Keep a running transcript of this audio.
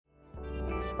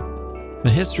The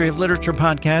History of Literature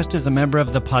podcast is a member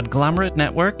of the Podglomerate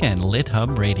Network and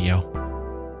LitHub Radio.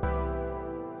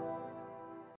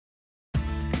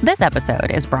 This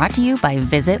episode is brought to you by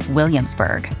Visit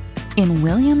Williamsburg. In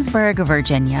Williamsburg,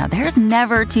 Virginia, there's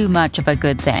never too much of a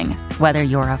good thing. Whether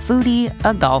you're a foodie,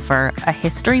 a golfer, a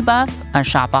history buff, a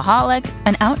shopaholic,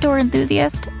 an outdoor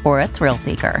enthusiast, or a thrill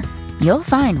seeker, you'll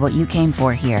find what you came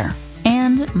for here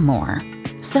and more.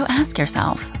 So ask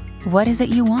yourself, what is it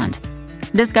you want?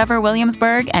 Discover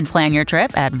Williamsburg and plan your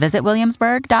trip at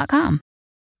visitwilliamsburg.com.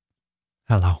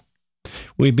 Hello.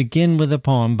 We begin with a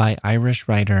poem by Irish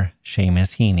writer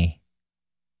Seamus Heaney.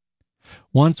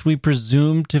 Once we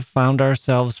presumed to found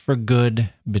ourselves for good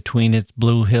between its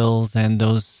blue hills and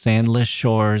those sandless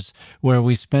shores where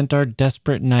we spent our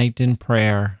desperate night in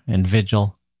prayer and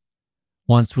vigil.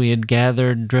 Once we had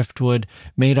gathered driftwood,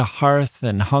 made a hearth,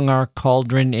 and hung our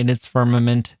cauldron in its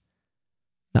firmament,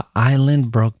 the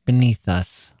island broke beneath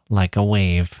us like a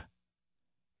wave.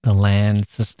 The land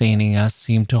sustaining us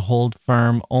seemed to hold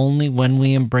firm only when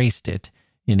we embraced it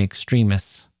in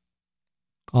extremis.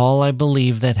 All I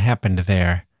believe that happened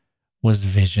there was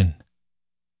vision.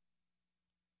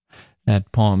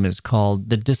 That poem is called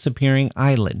The Disappearing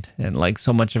Island, and like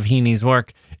so much of Heaney's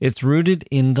work, it's rooted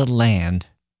in the land.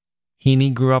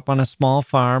 Heaney grew up on a small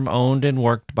farm owned and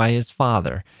worked by his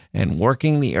father, and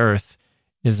working the earth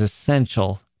is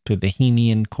essential to the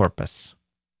Heaneian corpus.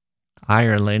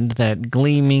 Ireland, that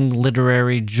gleaming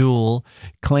literary jewel,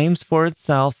 claims for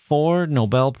itself 4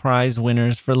 Nobel Prize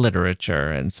winners for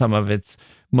literature, and some of its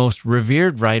most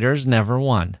revered writers never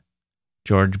won.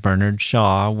 George Bernard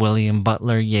Shaw, William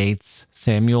Butler Yeats,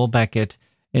 Samuel Beckett,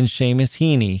 and Seamus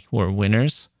Heaney were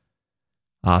winners.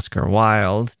 Oscar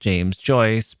Wilde, James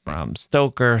Joyce, Bram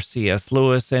Stoker, C.S.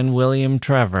 Lewis, and William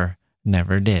Trevor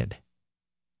never did.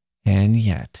 And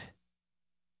yet,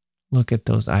 look at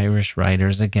those Irish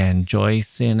writers again.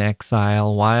 Joyce in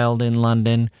exile, Wilde in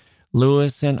London,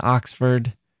 Lewis in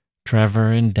Oxford,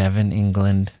 Trevor in Devon,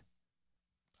 England.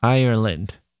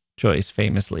 Ireland, Joyce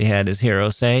famously had his hero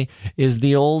say, is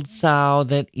the old sow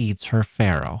that eats her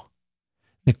farrow.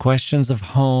 The questions of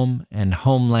home and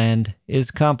homeland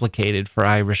is complicated for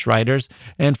Irish writers,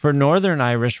 and for Northern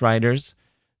Irish writers,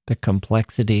 the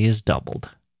complexity is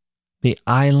doubled. The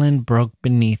island broke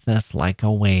beneath us like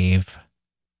a wave.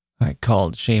 I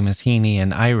called Seamus Heaney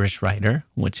an Irish writer,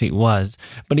 which he was,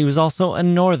 but he was also a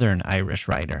Northern Irish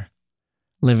writer.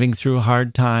 Living through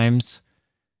hard times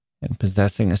and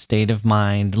possessing a state of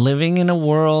mind, living in a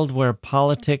world where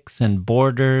politics and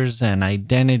borders and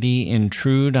identity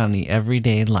intrude on the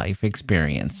everyday life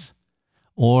experience.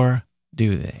 Or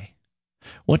do they?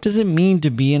 What does it mean to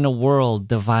be in a world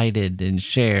divided and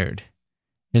shared?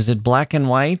 Is it black and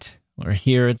white, or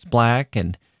here it's black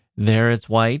and there it's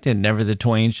white and never the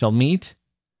twain shall meet?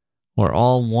 Or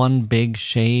all one big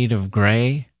shade of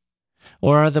gray?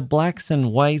 Or are the blacks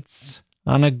and whites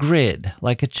on a grid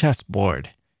like a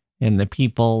chessboard, and the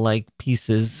people like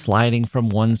pieces sliding from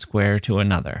one square to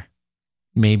another?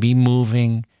 Maybe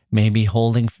moving, maybe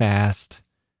holding fast,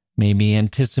 maybe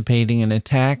anticipating an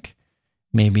attack,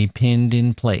 maybe pinned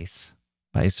in place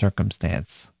by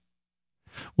circumstance.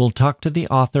 We'll talk to the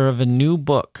author of a new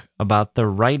book about the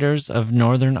writers of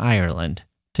Northern Ireland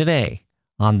today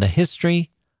on the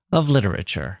History of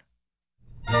Literature.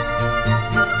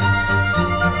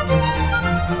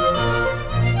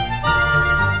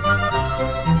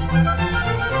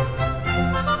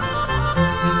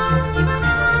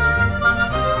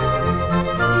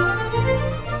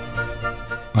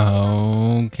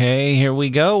 Okay, here we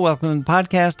go. Welcome to the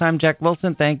podcast. I'm Jack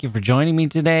Wilson. Thank you for joining me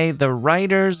today. The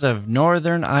Writers of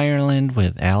Northern Ireland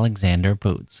with Alexander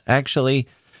Poots. Actually,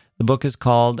 the book is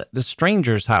called The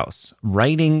Stranger's House,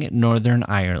 Writing Northern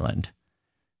Ireland.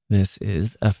 This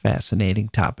is a fascinating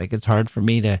topic. It's hard for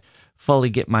me to fully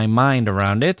get my mind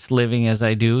around it, living as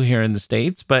I do here in the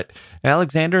States, but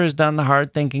Alexander has done the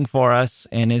hard thinking for us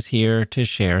and is here to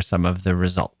share some of the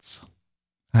results.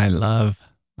 I love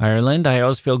Ireland. I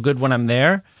always feel good when I'm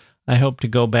there. I hope to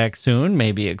go back soon,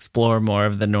 maybe explore more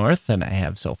of the North than I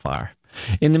have so far.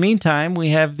 In the meantime, we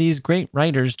have these great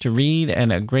writers to read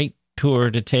and a great tour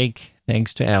to take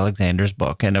thanks to Alexander's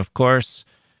book. And of course,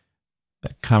 the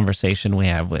conversation we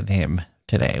have with him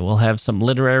today. We'll have some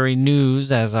literary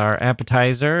news as our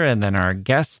appetizer, and then our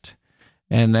guest,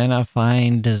 and then a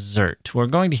fine dessert. We're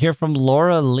going to hear from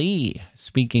Laura Lee.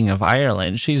 Speaking of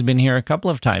Ireland, she's been here a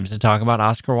couple of times to talk about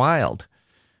Oscar Wilde.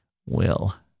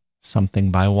 Will something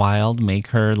by Wilde make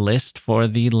her list for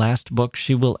the last book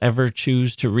she will ever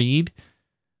choose to read?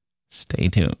 Stay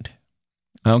tuned.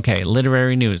 Okay,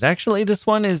 literary news. Actually, this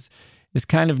one is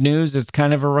kind of news. It's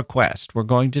kind of a request. We're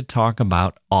going to talk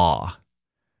about awe.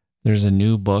 There's a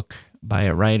new book by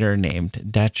a writer named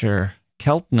Dacher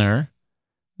Keltner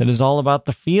that is all about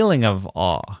the feeling of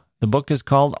awe. The book is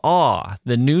called Awe,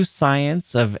 the New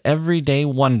Science of Everyday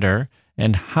Wonder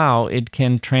and How It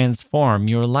Can Transform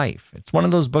Your Life. It's one of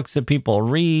those books that people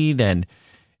read and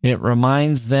it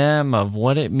reminds them of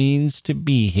what it means to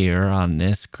be here on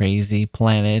this crazy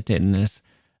planet in this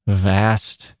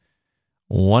vast,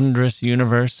 wondrous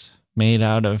universe made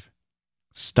out of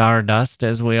stardust,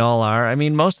 as we all are. I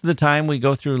mean, most of the time we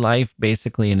go through life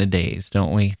basically in a daze,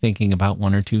 don't we? Thinking about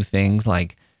one or two things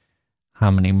like,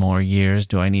 how many more years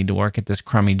do I need to work at this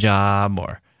crummy job?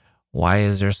 Or why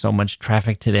is there so much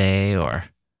traffic today? Or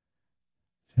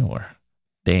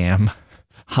damn,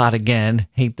 hot again,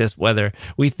 hate this weather.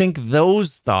 We think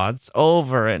those thoughts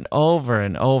over and over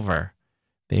and over.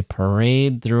 They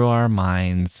parade through our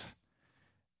minds.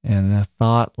 And the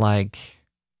thought like,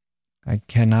 I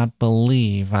cannot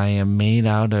believe I am made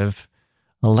out of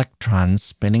electrons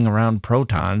spinning around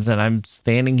protons, and I'm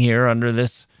standing here under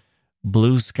this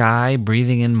blue sky,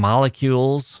 breathing in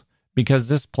molecules because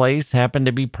this place happened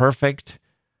to be perfect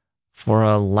for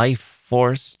a life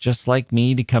force just like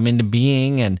me to come into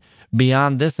being. And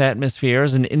beyond this atmosphere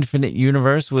is an infinite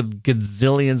universe with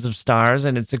gazillions of stars,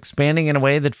 and it's expanding in a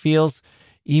way that feels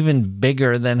even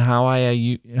bigger than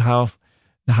how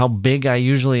big I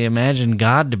usually imagine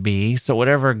God to be. So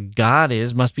whatever God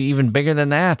is must be even bigger than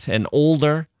that and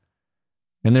older.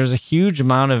 And there's a huge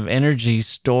amount of energy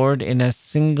stored in a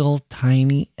single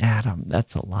tiny atom.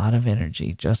 That's a lot of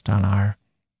energy just on our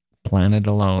planet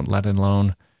alone, let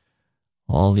alone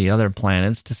all the other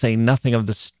planets, to say nothing of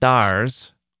the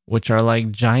stars, which are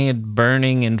like giant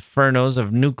burning infernos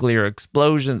of nuclear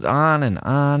explosions, on and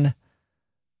on.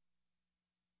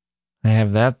 I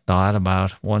have that thought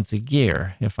about once a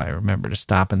year, if I remember to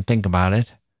stop and think about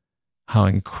it, how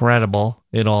incredible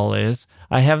it all is.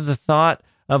 I have the thought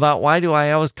about why do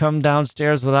I always come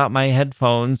downstairs without my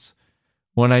headphones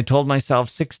when I told myself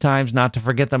 6 times not to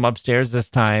forget them upstairs this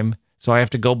time, so I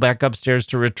have to go back upstairs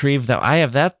to retrieve them. I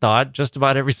have that thought just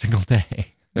about every single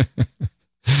day.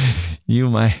 You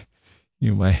might,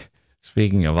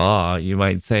 speaking of awe, you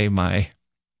might say my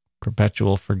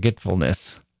perpetual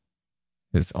forgetfulness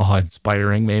is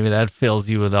awe-inspiring. Maybe that fills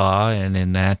you with awe, and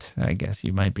in that, I guess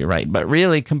you might be right. But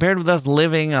really, compared with us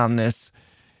living on this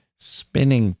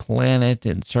spinning planet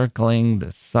encircling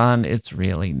the sun, it's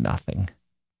really nothing.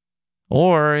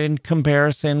 Or in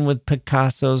comparison with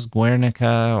Picasso's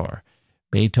Guernica, or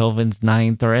Beethoven's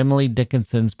Ninth, or Emily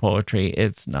Dickinson's poetry,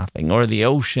 it's nothing. Or the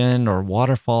ocean, or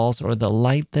waterfalls, or the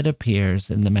light that appears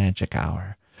in the magic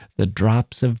hour, the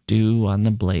drops of dew on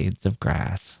the blades of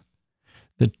grass.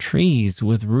 The trees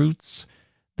with roots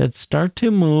that start to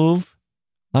move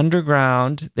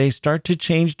underground, they start to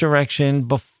change direction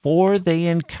before they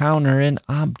encounter an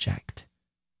object.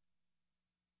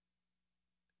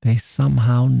 They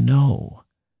somehow know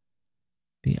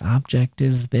the object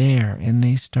is there, and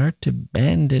they start to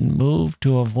bend and move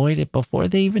to avoid it before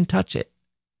they even touch it.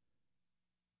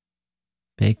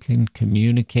 They can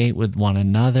communicate with one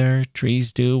another.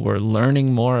 Trees do. We're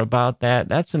learning more about that.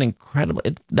 That's an incredible,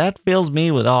 that fills me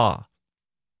with awe.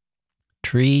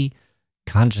 Tree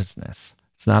consciousness.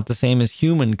 It's not the same as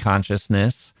human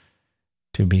consciousness,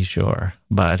 to be sure.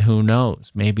 But who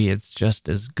knows? Maybe it's just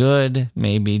as good,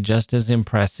 maybe just as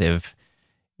impressive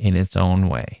in its own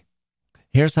way.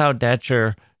 Here's how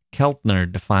Dacher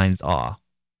Keltner defines awe.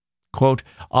 Quote,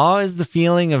 awe is the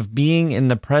feeling of being in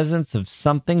the presence of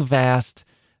something vast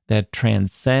that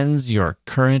transcends your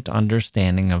current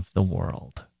understanding of the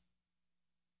world.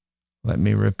 Let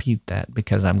me repeat that,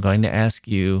 because I'm going to ask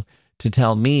you to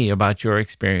tell me about your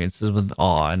experiences with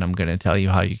awe, and I'm going to tell you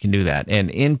how you can do that. And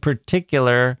in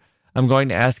particular, I'm going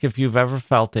to ask if you've ever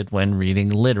felt it when reading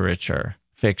literature,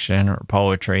 fiction or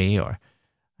poetry, or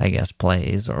I guess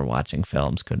plays, or watching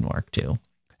films could work too.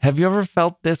 Have you ever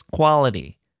felt this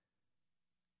quality?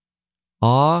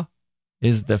 Awe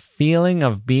is the feeling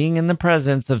of being in the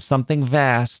presence of something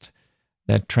vast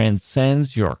that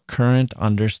transcends your current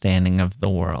understanding of the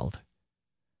world.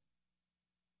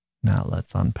 Now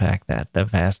let's unpack that. The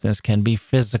vastness can be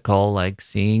physical, like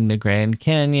seeing the Grand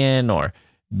Canyon or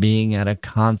being at a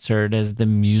concert as the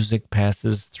music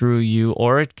passes through you,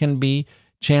 or it can be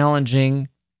challenging,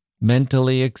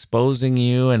 mentally exposing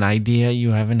you an idea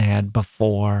you haven't had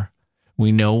before.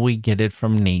 We know we get it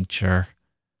from nature,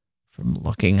 from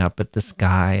looking up at the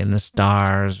sky and the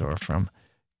stars, or from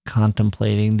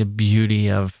contemplating the beauty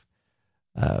of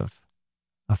a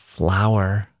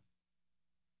flower.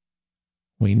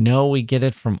 We know we get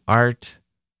it from art.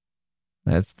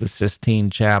 That's the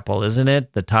Sistine Chapel, isn't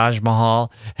it? The Taj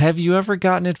Mahal. Have you ever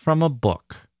gotten it from a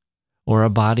book or a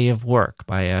body of work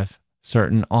by a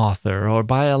certain author, or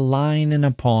by a line in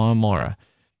a poem, or a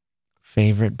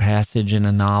favorite passage in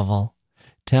a novel.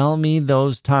 Tell me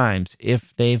those times,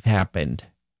 if they've happened,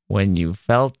 when you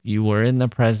felt you were in the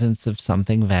presence of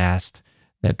something vast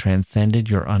that transcended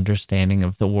your understanding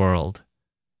of the world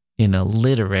in a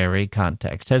literary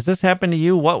context. Has this happened to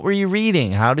you? What were you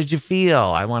reading? How did you feel?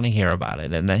 I want to hear about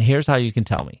it. And then here's how you can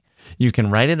tell me. You can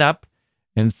write it up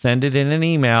and send it in an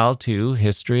email to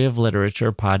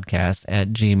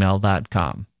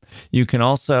historyofliteraturepodcast@gmail.com. You can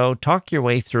also talk your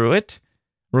way through it,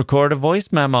 record a voice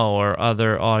memo or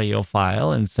other audio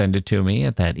file and send it to me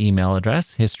at that email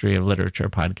address,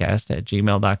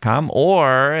 historyofliteraturepodcast@gmail.com.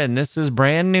 Or, and this is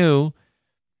brand new,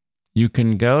 you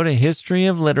can go to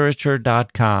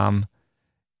historyofliterature.com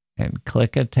and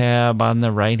click a tab on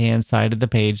the right-hand side of the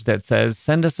page that says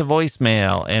send us a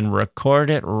voicemail and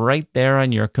record it right there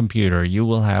on your computer. You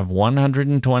will have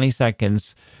 120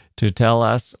 seconds to tell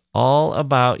us all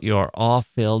about your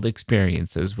awe-filled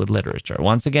experiences with literature.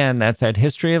 Once again, that's at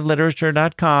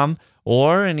historyofliterature.com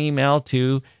or an email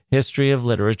to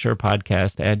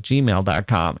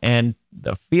historyofliteraturepodcast@gmail.com. And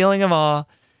the feeling of awe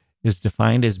is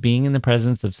defined as being in the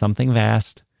presence of something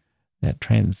vast that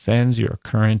transcends your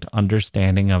current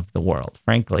understanding of the world.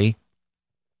 Frankly,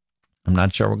 I'm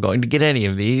not sure we're going to get any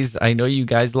of these. I know you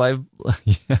guys love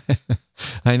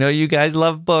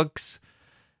books,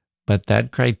 but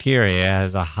that criteria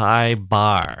has a high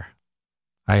bar.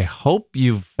 I hope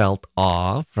you've felt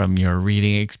awe from your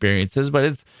reading experiences, but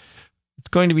it's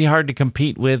going to be hard to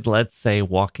compete with, let's say,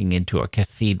 walking into a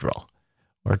cathedral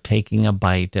or taking a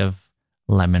bite of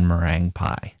lemon meringue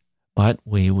pie. But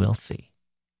we will see.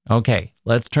 Okay,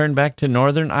 let's turn back to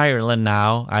Northern Ireland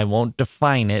now. I won't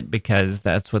define it because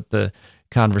that's what the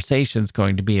conversation's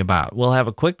going to be about. We'll have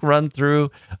a quick run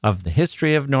through of the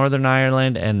history of Northern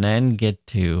Ireland and then get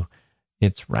to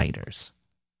its writers,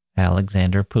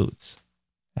 Alexander Poots,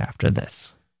 after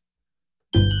this.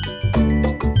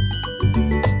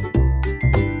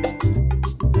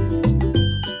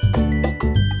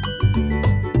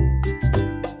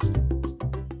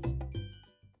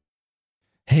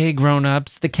 Hey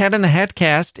grown-ups, the Cat in the Hat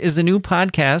Cast is a new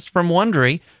podcast from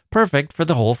Wondery, perfect for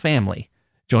the whole family.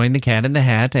 Join the Cat in the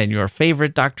Hat and your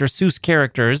favorite Dr. Seuss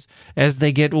characters as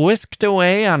they get whisked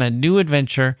away on a new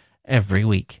adventure every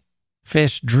week.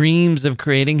 Fish dreams of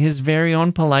creating his very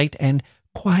own polite and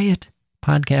quiet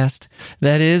podcast.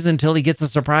 That is, until he gets a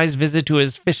surprise visit to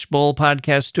his Fishbowl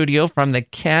podcast studio from the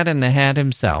Cat in the Hat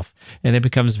himself, and it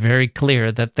becomes very clear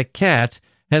that the cat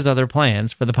has other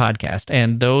plans for the podcast,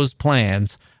 and those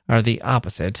plans are the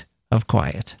opposite of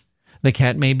quiet. The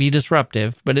cat may be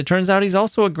disruptive, but it turns out he's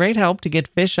also a great help to get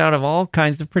Fish out of all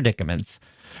kinds of predicaments.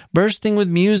 Bursting with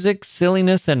music,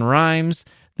 silliness, and rhymes,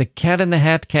 the Cat in the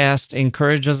Hat Cast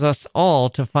encourages us all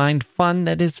to find fun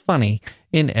that is funny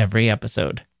in every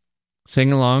episode.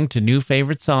 Sing along to new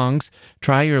favorite songs,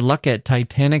 try your luck at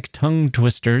Titanic tongue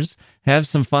twisters, have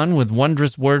some fun with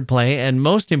wondrous wordplay, and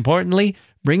most importantly,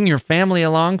 bring your family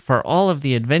along for all of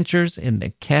the adventures in the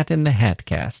Cat in the Hat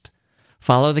Cast.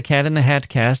 Follow the Cat in the Hat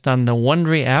Cast on the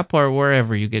Wondery app or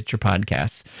wherever you get your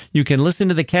podcasts. You can listen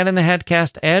to the Cat in the Hat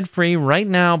Cast ad-free right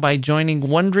now by joining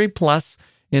Wondery Plus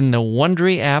in the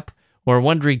Wondery app or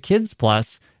Wondery Kids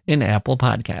Plus in Apple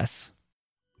Podcasts.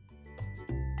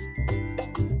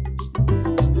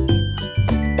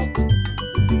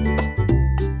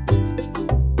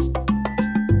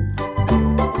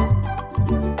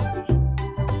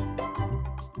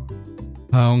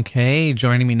 Okay,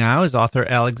 joining me now is author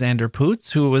Alexander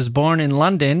Poots, who was born in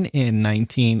London in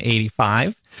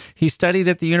 1985. He studied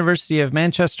at the University of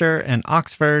Manchester and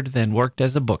Oxford, then worked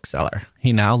as a bookseller.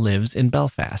 He now lives in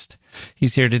Belfast.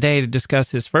 He's here today to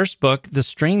discuss his first book, The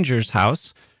Stranger's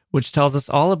House, which tells us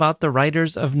all about the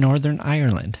writers of Northern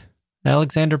Ireland.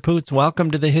 Alexander Poots, welcome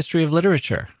to the History of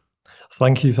Literature.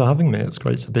 Thank you for having me. It's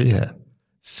great to be here.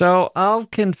 So I'll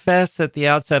confess at the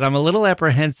outset, I'm a little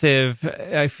apprehensive.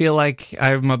 I feel like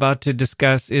I'm about to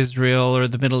discuss Israel or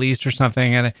the Middle East or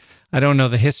something, and I don't know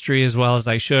the history as well as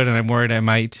I should, and I'm worried I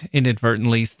might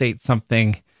inadvertently state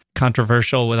something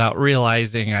controversial without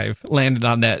realizing I've landed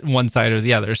on that one side or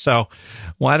the other. So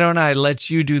why don't I let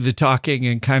you do the talking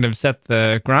and kind of set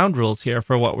the ground rules here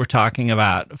for what we're talking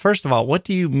about. First of all, what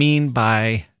do you mean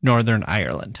by Northern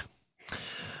Ireland?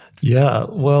 Yeah,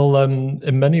 well,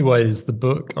 in many ways, the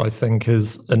book, I think,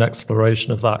 is an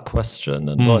exploration of that question.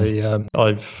 And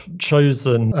I've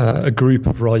chosen a group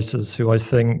of writers who I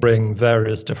think bring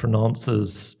various different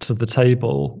answers to the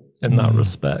table in that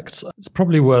respect. It's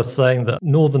probably worth saying that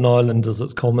Northern Ireland, as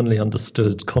it's commonly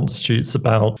understood, constitutes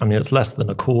it's less than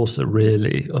a quarter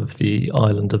really of the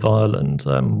island of Ireland.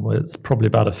 It's probably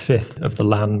about a fifth of the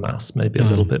landmass, maybe a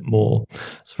little bit more.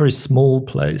 It's a very small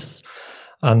place.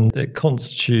 And it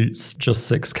constitutes just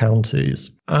 6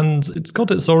 counties. And it's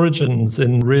got its origins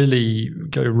in really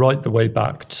go right the way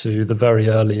back to the very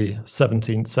early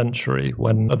 17th century,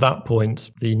 when at that point,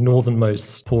 the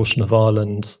northernmost portion of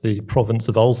Ireland, the province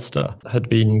of Ulster, had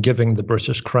been giving the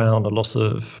British Crown a lot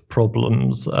of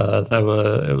problems. It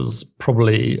was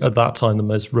probably at that time the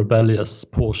most rebellious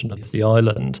portion of the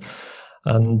island.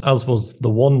 And as was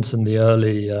the want in the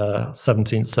early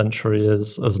 17th century,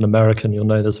 as an American, you'll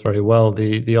know this very well,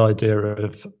 the idea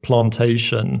of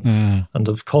plantation and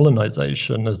of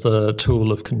colonization as a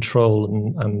tool of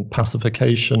control and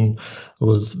pacification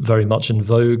was very much in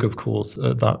vogue, of course,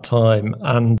 at that time.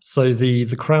 And so the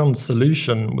Crown's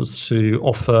solution was to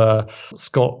offer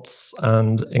Scots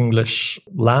and English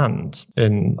land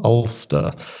in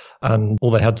Ulster. And all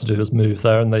they had to do was move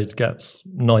there and they'd get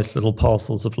nice little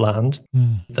parcels of land.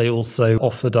 They also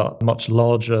offered up much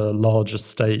larger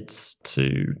estates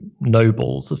to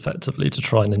nobles, effectively, to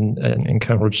try and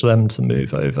encourage them to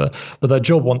move over. But their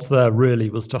job once there really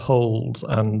was to hold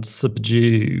and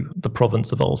subdue the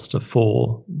province of Ulster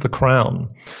for the Crown.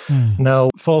 Now,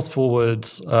 fast forward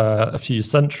a few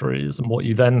centuries, and what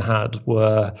you then had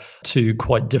were 2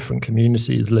 quite different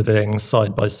communities living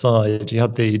side by side. You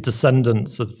had the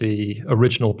descendants of the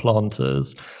original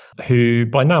planters, who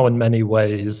by now in many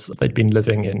ways they'd been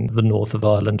living in the north of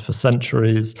Ireland for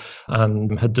centuries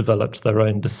and had developed their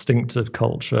own distinctive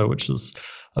culture, which is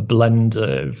a blend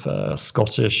of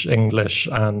Scottish, English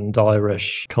and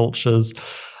Irish cultures.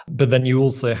 But then you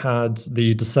also had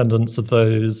the descendants of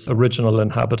those original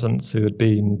inhabitants who had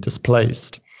been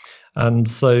displaced. And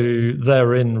so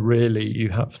therein, really, you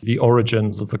have the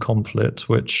origins of the conflict,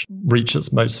 which reach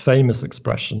its most famous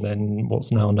expression in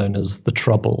what's now known as the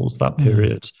Troubles, that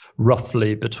period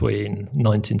roughly between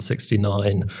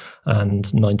 1969 and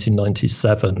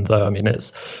 1997, though,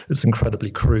 it's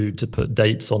incredibly crude to put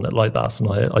dates on it like that, and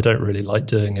I don't really like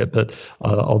doing it, but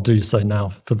I'll do so now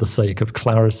for the sake of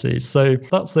clarity. So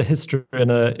that's the history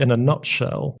in a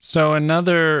nutshell. So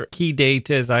another key date,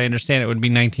 as I understand it, would be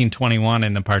 1921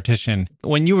 in the partition.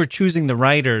 When you were choosing the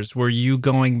writers, were you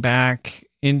going back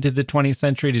into the 20th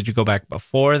century? Did you go back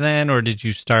before then, or did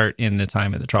you start in the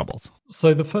time of the Troubles?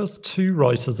 So the first 2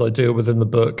 writers I deal with in the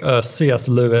book are C.S.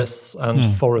 Lewis and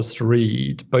Forrest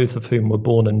Reid, both of whom were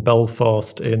born in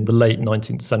Belfast in the late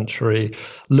 19th century.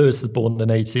 Lewis was born in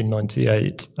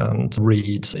 1898 and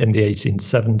Reid in the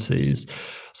 1870s.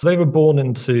 So they were born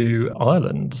into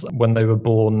Ireland. When they were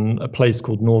born, a place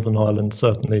called Northern Ireland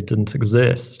certainly didn't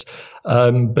exist.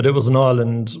 But it was an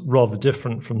island rather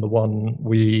different from the one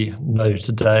we know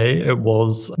today. It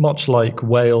was much like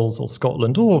Wales or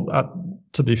Scotland, or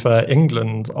to be fair,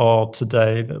 England are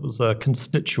today. There was a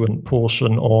constituent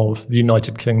portion of the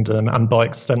United Kingdom and by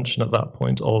extension at that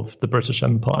point of the British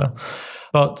Empire.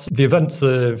 But the events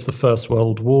of the First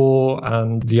World War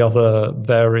and the other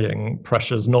varying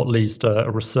pressures, not least a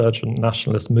resurgent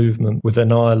nationalist movement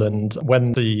within Ireland,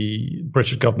 when the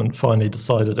British government finally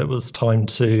decided it was time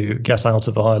to get out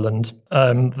of Ireland,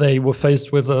 they were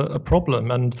faced with a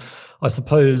problem. And I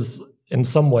suppose in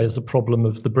some ways a problem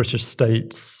of the British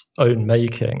state's own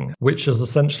making, which is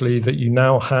essentially that you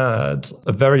now had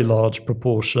a very large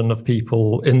proportion of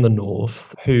people in the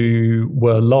north who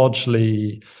were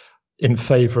largely in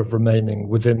favour of remaining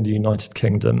within the United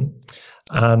Kingdom,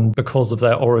 and because of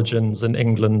their origins in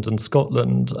England and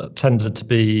Scotland, tended to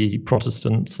be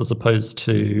Protestants as opposed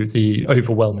to the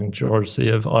overwhelming majority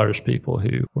of Irish people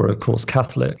who were, of course,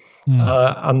 Catholic.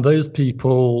 And those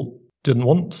people didn't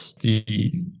want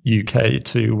the UK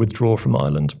to withdraw from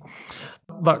Ireland.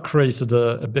 That created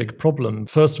a big problem.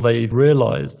 First, they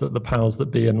realised that the powers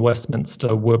that be in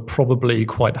Westminster were probably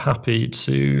quite happy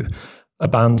to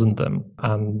abandoned them.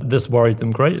 And this worried them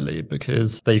greatly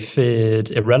because they feared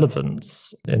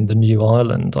irrelevance in the new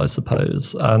Ireland, I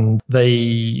suppose. And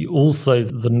they also,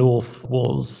 the North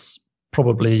was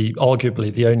probably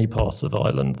arguably the only part of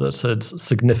Ireland that had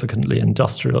significantly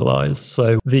industrialised.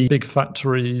 So the big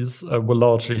factories were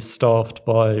largely staffed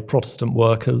by Protestant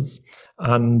workers,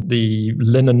 and the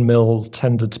linen mills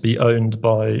tended to be owned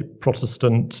by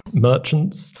Protestant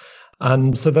merchants.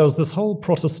 And so there was this whole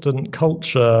Protestant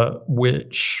culture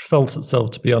which felt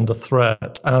itself to be under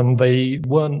threat, and they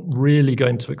weren't really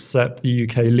going to accept the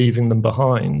UK leaving them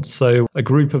behind. So a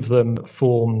group of them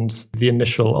formed the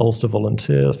initial Ulster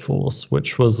Volunteer Force,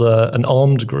 which was an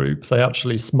armed group. They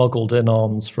actually smuggled in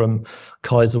arms from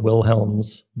Kaiser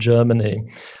Wilhelm's Germany,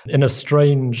 in a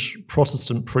strange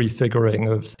Protestant prefiguring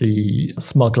of the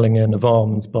smuggling in of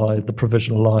arms by the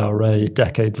Provisional IRA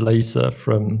decades later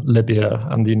from Libya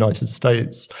and the United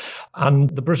States. And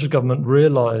the British government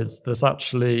realized that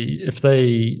actually, if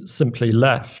they simply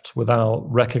left without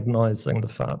recognizing the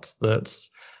fact that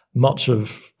much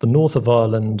of the north of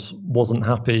Ireland wasn't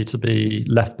happy to be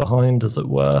left behind, as it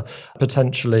were,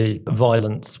 potentially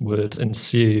violence would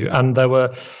ensue. And there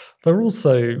were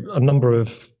also a number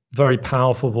of very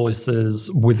powerful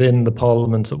voices within the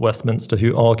Parliament at Westminster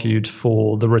who argued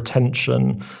for the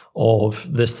retention of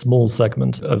this small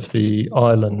segment of the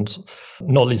island,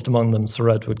 not least among them Sir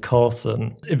Edward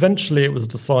Carson. Eventually, it was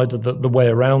decided that the way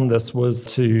around this was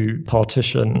to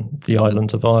partition the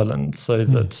island of Ireland so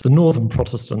that the northern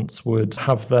Protestants would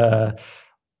have their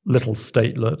little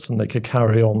statelet and they could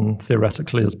carry on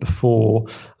theoretically as before,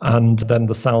 and then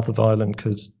the south of Ireland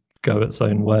could go its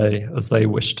own way as they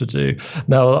wish to do.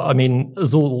 Now, I mean,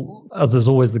 as is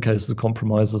always the case with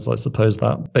compromises, I suppose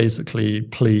that basically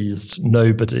pleased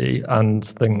nobody and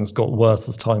things got worse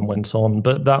as time went on.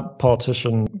 But that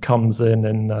partition comes in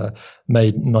May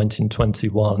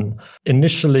 1921.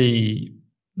 Initially,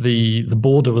 the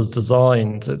border was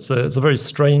designed. It's a very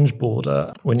strange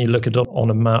border when you look at it on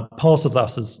a map. Part of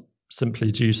that is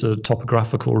simply due to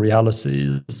topographical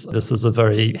realities. This is a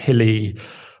very hilly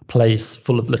place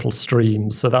full of little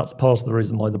streams. So that's part of the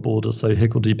reason why the border's so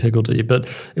higgledy-piggledy. But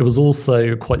it was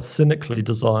also quite cynically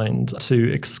designed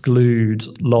to exclude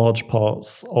large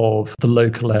parts of the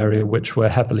local area which were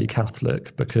heavily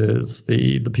Catholic, because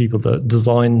the people that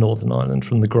designed Northern Ireland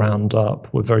from the ground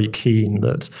up were very keen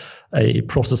that a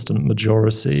Protestant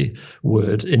majority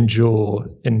would endure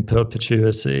in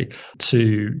perpetuity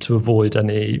to avoid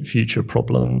any future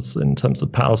problems in terms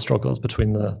of power struggles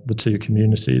between the two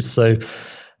communities. So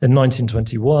in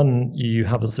 1921, you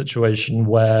have a situation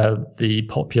where the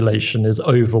population is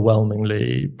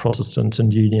overwhelmingly Protestant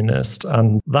and Unionist.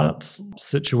 And that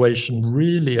situation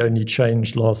really only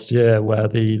changed last year, where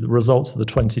the results of the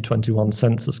 2021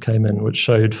 census came in, which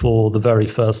showed for the very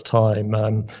first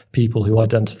time people who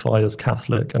identify as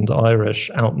Catholic and Irish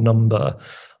outnumber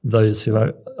those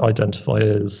who identify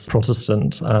as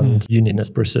Protestant and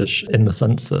Unionist British in the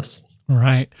census.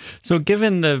 Right. So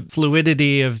given the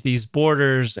fluidity of these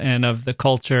borders and of the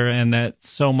culture, and that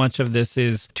so much of this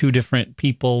is two different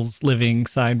peoples living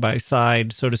side by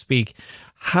side, so to speak,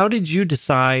 how did you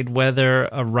decide whether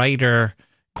a writer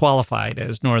qualified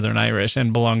as Northern Irish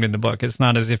and belonged in the book? It's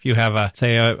not as if you have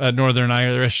a Northern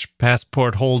Irish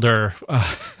passport holder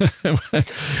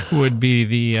would be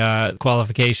the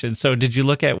qualification. So did you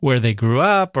look at where they grew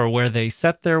up or where they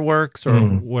set their works or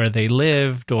where they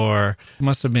lived, or it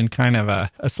must have been kind of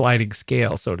a sliding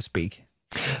scale, so to speak?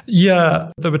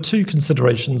 Yeah, there were two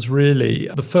considerations, really.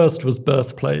 The first was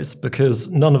birthplace, because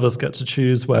none of us get to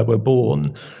choose where we're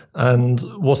born. And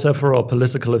whatever our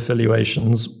political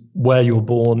affiliations, where you're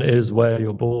born is where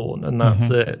you're born, and that's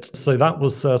it. So that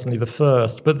was certainly the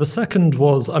first. But the second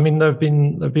was, I mean, there have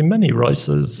been many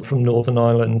writers from Northern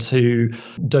Ireland who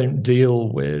don't deal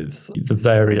with the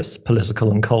various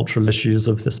political and cultural issues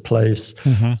of this place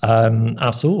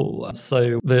at all.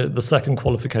 So the second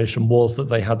qualification was that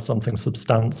they had something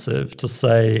substantive to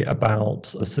say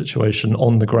about the situation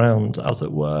on the ground, as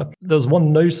it were. There's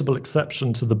one notable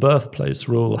exception to the birthplace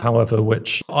rule, however,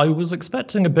 which I was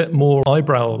expecting a bit more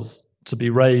eyebrows to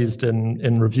be raised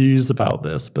in reviews about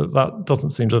this, but that doesn't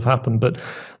seem to have happened. But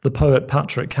the poet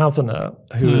Patrick Kavanagh,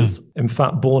 who is in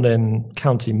fact born in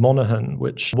County Monaghan,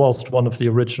 which, whilst one of the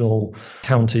original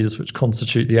counties which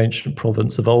constitute the ancient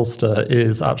province of Ulster,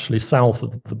 is actually south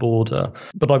of the border.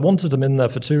 But I wanted him in there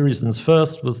for two reasons.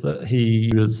 First was that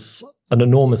he was an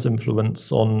enormous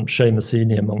influence on Seamus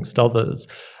Heaney, amongst others.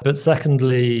 But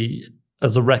secondly,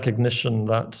 as a recognition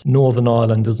that Northern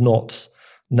Ireland is not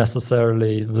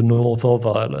necessarily the north of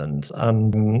Ireland.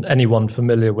 And anyone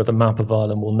familiar with a map of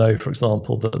Ireland will know, for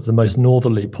example, that the most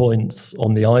northerly points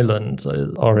on the island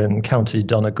are in County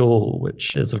Donegal,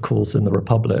 which is, of course, in the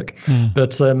Republic.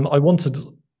 But I wanted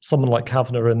someone like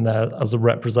Kavanagh in there as a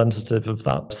representative of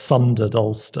that sundered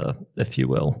Ulster, if you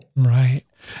will. Right.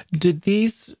 Did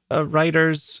these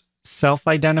writers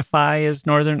self-identify as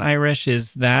Northern Irish?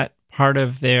 Is that part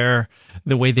of the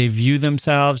way they view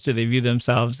themselves? Do they view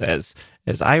themselves as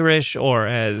Irish, or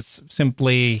as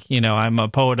simply, I'm a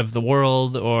poet of the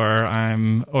world,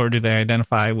 or do they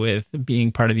identify with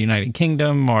being part of the United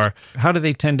Kingdom, or how do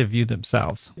they tend to view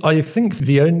themselves? I think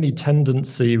the only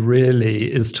tendency really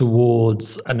is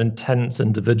towards an intense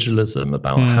individualism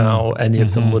about how any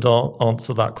of them would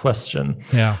answer that question.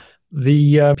 Yeah.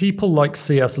 The people like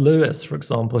C.S. Lewis, for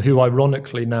example, who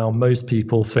ironically now most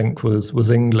people think was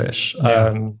English.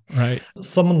 Right.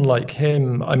 Someone like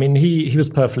him, I mean, he was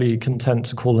perfectly content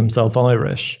to call himself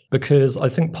Irish because I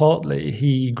think partly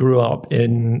he grew up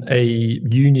in a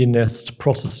unionist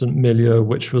Protestant milieu,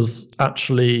 which was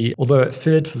actually, although it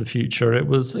feared for the future, it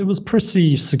was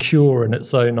pretty secure in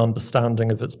its own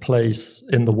understanding of its place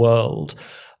in the world.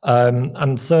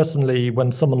 And certainly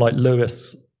when someone like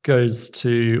Lewis goes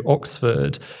to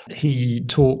Oxford, he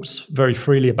talks very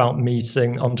freely about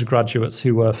meeting undergraduates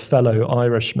who were fellow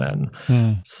Irishmen.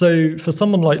 So for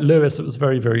someone like Lewis, it was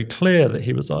very, very clear that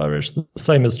he was Irish. The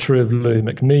same is true of Louis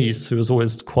MacNeice, who was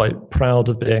always quite proud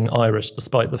of being Irish,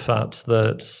 despite the fact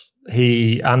that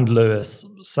he and Lewis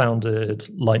sounded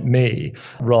like me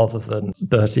rather than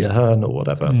Bertie Ahern or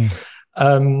whatever.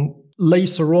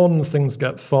 Later on, things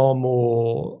get far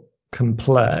more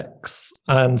complex,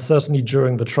 and certainly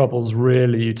during the Troubles,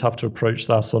 really you'd have to approach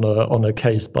that on a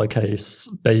case-by-case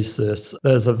basis.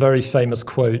 There's a very famous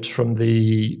quote from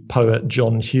the poet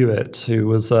John Hewitt, who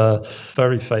was a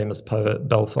very famous poet,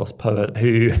 Belfast poet,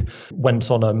 who went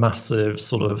on a massive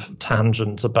sort of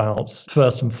tangent about,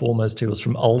 first and foremost, he was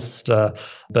from Ulster,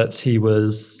 but he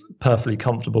was perfectly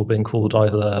comfortable being called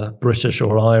either British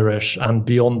or Irish, and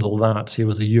beyond all that, he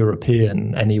was a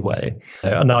European anyway.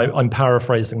 And I'm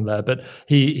paraphrasing there, but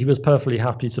he was perfectly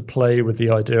happy to play with the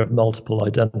idea of multiple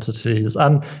identities.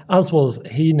 And as was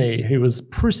Heaney, who was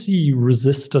pretty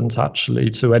resistant actually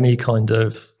to any kind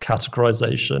of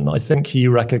categorization. I think he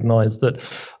recognized that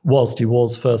whilst he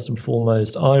was first and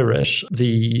foremost Irish,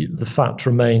 the fact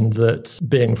remained that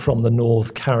being from the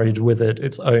north carried with it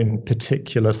its own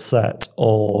particular set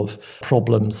of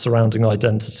problems surrounding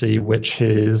identity, which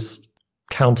his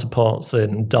counterparts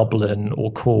in Dublin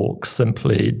or Cork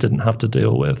simply didn't have to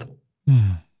deal with.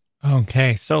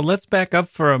 Okay, so let's back up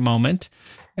for a moment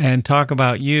and talk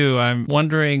about you. I'm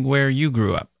wondering where you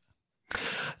grew up.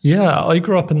 Yeah, I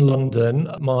grew up in London.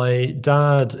 My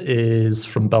dad is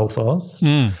from Belfast.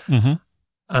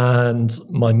 And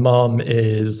my mum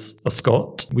is a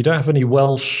Scot. We don't have any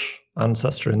Welsh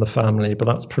ancestry in the family, but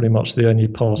that's pretty much the only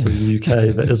part of the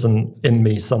UK that isn't in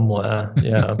me somewhere.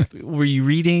 Yeah. Were you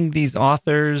reading these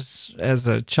authors as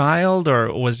a child,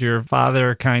 or was your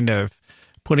father kind of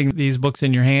putting these books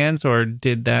in your hands, or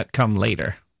did that come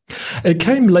later? It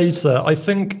came later. I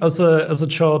think as a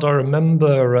child, I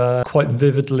remember quite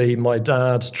vividly my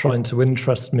dad trying to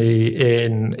interest me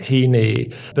in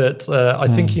Heaney, but I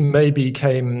think he maybe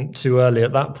came too early.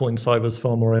 At that point, I was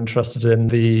far more interested in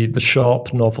the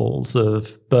sharp novels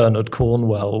of Bernard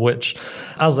Cornwell, which,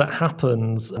 as it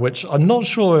happens, which I'm not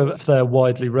sure if they're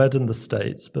widely read in the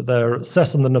States, but they're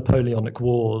set in the Napoleonic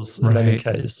Wars in any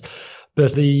case.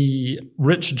 But the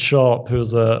Richard Sharp, who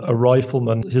was a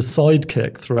rifleman, his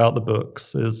sidekick throughout the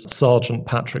books is Sergeant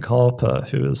Patrick Harper,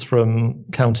 who is from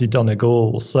County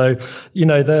Donegal. So, you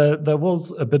know, there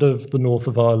was a bit of the north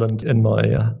of Ireland in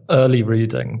my early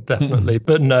reading, definitely.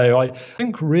 But no, I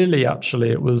think really,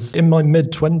 actually, it was in my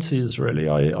mid-20s, really,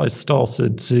 I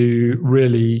started to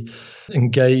really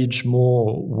engage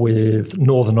more with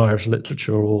Northern Irish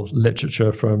literature or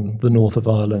literature from the north of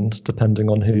Ireland, depending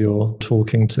on who you're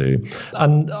talking to.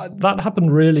 And that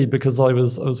happened really because I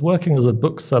was working as a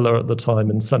bookseller at the time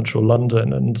in central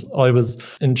London, and I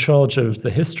was in charge of the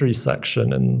history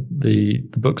section in the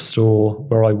bookstore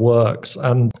where I worked.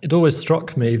 And it always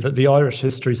struck me that the Irish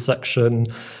history section,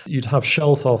 you'd have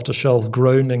shelf after shelf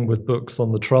groaning with books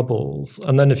on the Troubles.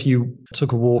 And then if you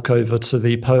took a walk over to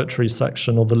the poetry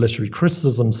section or the literary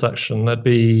criticism section, there'd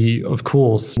be, of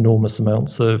course, enormous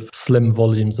amounts of slim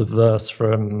volumes of verse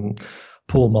from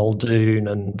Paul Muldoon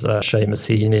and Seamus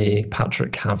Heaney,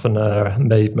 Patrick Kavanagh,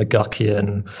 Maeve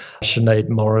McGuckian, Sinead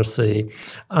Morrissey.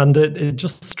 And it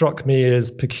just struck me as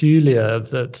peculiar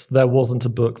that there wasn't a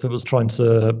book that was trying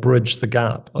to bridge the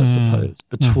gap, I suppose,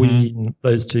 between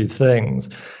those two things.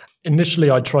 Initially,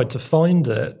 I tried to find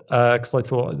it because I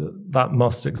thought that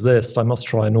must exist. I must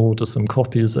try and order some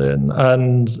copies in.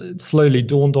 And it slowly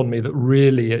dawned on me that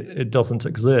really it doesn't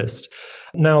exist.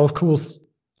 Now, of course,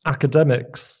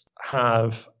 academics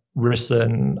have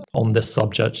written on this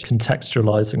subject.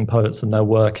 Contextualizing poets and their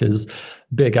work is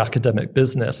big academic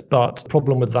business. But the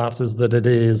problem with that is that it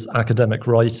is academic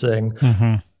writing.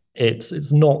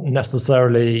 It's not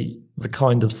necessarily the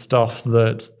kind of stuff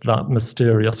that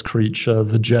mysterious creature,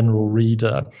 the general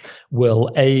reader, will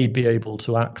A, be able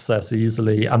to access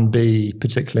easily, and B,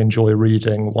 particularly enjoy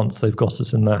reading once they've got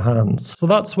it in their hands. So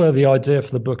that's where the idea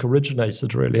for the book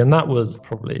originated, really. And that was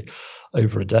probably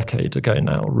over a decade ago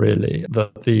now, really,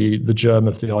 that the germ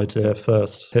of the idea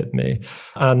first hit me.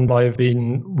 And I've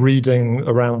been reading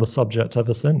around the subject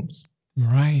ever since.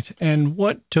 Right. And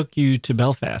what took you to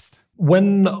Belfast?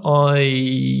 When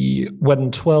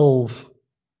 12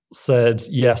 said,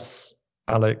 yes,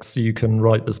 Alex, you can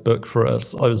write this book for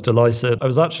us, I was delighted. I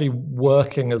was actually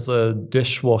working as a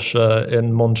dishwasher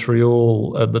in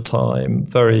Montreal at the time,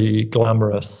 very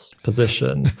glamorous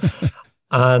position.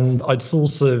 And I'd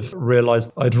sort of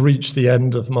realized I'd reached the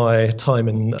end of my time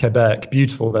in Quebec,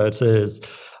 beautiful though it is.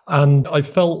 And I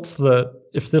felt that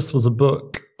if this was a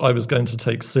book I was going to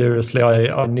take seriously,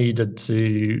 I needed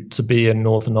to be in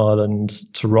Northern Ireland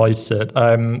to write it.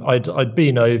 I'd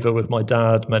been over with my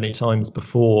dad many times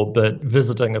before, but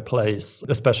visiting a place,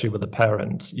 especially with a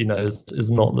parent,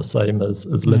 is not the same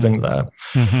as living there.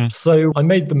 Mm-hmm. So I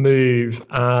made the move,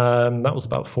 and that was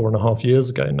about 4.5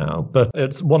 years ago now. But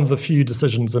it's one of the few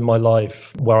decisions in my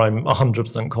life where I'm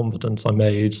 100% confident I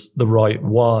made the right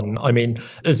one. I mean,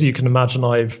 as you can imagine,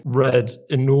 I've read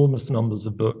enormous numbers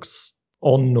of books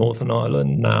on Northern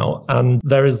Ireland now, and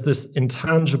there is this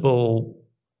intangible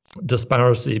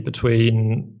disparity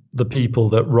between the people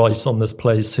that write on this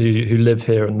place who live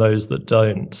here and those that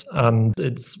don't. And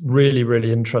it's really,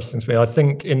 really interesting to me. I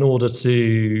think in order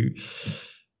to,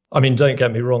 don't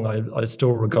get me wrong, I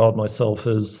still regard myself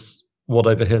as what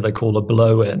over here they call a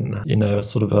blow-in, a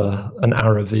sort of an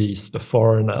Arabiste, a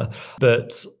foreigner.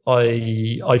 But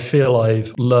I feel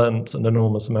I've learnt an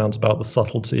enormous amount about the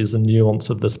subtleties and nuance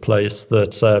of this place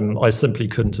that I simply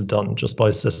couldn't have done just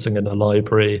by sitting in a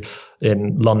library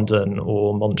in London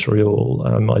or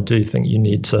Montreal. I do think you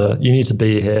need to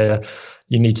be here.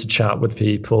 You need to chat with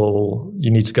people.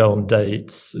 You need to go on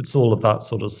dates. It's all of that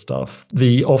sort of stuff.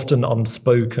 The often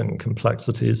unspoken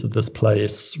complexities of this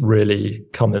place really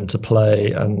come into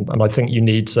play. And I think you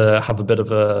need to have a bit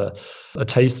of a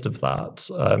taste of that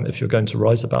if you're going to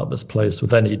write about this place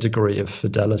with any degree of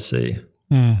fidelity.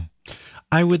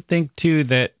 I would think, too,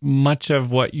 that much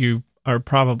of what you are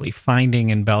probably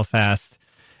finding in Belfast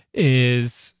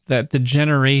is that the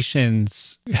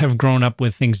generations have grown up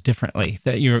with things differently,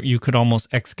 that you could almost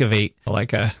excavate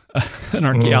like an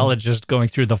archaeologist going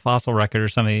through the fossil record or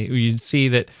something. You'd see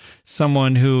that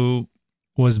someone who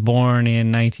was born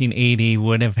in 1980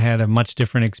 would have had a much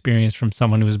different experience from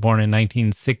someone who was born in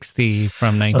 1960,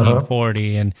 from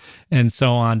 1940, and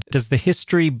so on. Does the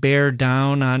history bear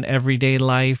down on everyday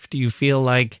life? Do you feel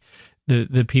like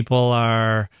the people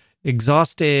are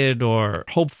exhausted or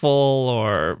hopeful,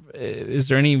 or is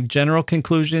there any general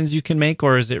conclusions you can make,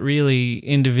 or is it really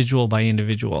individual by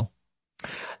individual?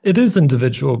 It is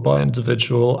individual by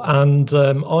individual, and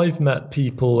I've met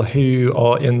people who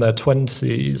are in their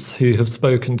 20s who have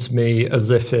spoken to me as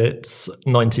if it's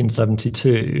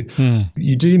 1972.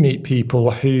 You do meet people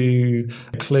who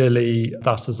clearly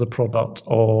that is a product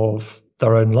of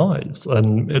their own lives,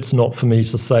 and it's not for me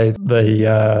to say they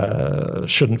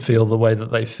shouldn't feel the way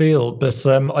that they feel, but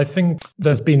I think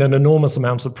there's been an enormous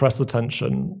amount of press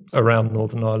attention around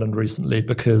Northern Ireland recently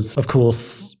because, of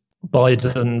course,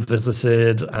 Biden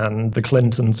visited and the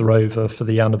Clintons are over for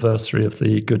the anniversary of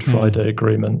the Good Friday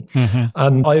Agreement.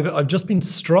 And I've just been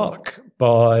struck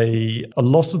by a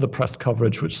lot of the press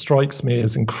coverage, which strikes me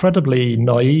as incredibly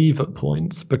naive at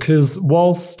points, because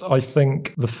whilst I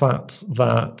think the fact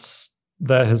that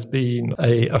there has been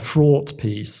a fraught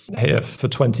peace here for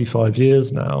 25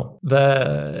 years now,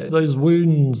 those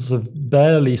wounds have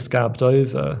barely scabbed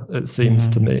over, it seems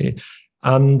to me.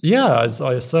 And yeah, as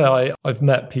I say, I've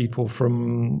met people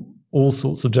from all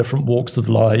sorts of different walks of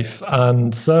life.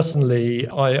 And certainly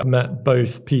I met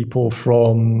both people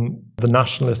from the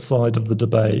nationalist side of the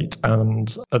debate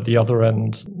and at the other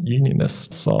end,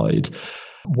 unionist side,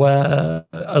 where,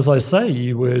 as I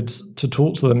say, to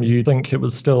talk to them, you'd think it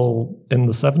was still in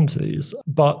the 70s.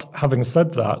 But having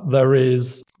said that, there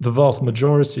is the vast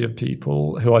majority of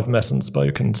people who I've met and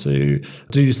spoken to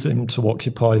do seem to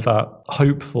occupy that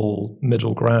hopeful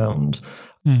middle ground.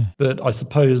 But I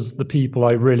suppose the people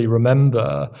I really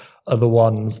remember are the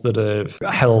ones that have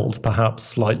held perhaps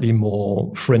slightly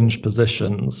more fringe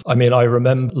positions. I mean, I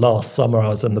remember last summer I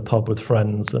was in the pub with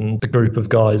friends and a group of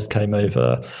guys came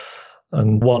over.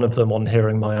 And one of them, on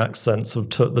hearing my accent, sort of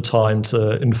took the time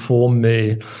to inform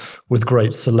me with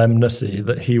great solemnity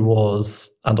that he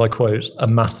was, and I quote, a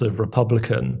massive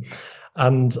Republican.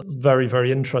 And it's very,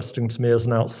 very interesting to me as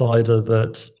an outsider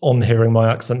that on hearing my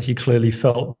accent, he clearly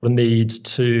felt the need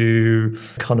to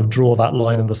kind of draw that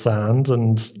line in the sand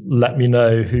and let me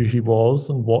know who he was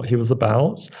and what he was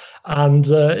about. And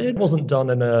it wasn't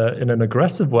done in an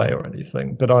aggressive way or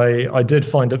anything, but I did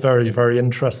find it very, very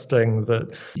interesting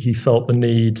that he felt the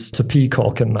need to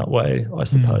peacock in that way, I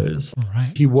suppose.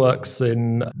 Right. He works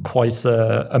in quite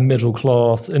a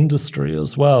middle-class industry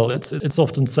as well. It's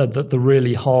often said that the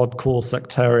really hardcore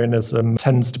sectarianism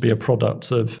tends to be a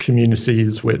product of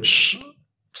communities which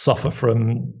suffer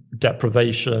from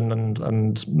deprivation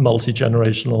and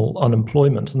multi-generational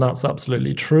unemployment, and that's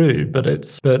absolutely true. But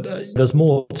there's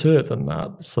more to it than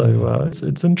that. So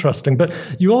it's interesting. But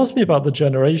you asked me about the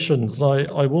generations.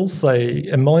 I will say,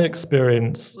 in my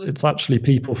experience, it's actually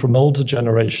people from older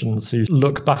generations who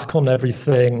look back on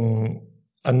everything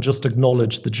and just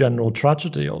acknowledge the general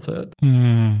tragedy of it.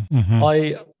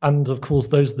 Mm-hmm. And of course,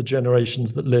 those are the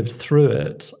generations that lived through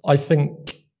it. I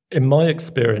think, in my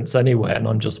experience anyway, and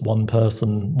I'm just one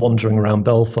person wandering around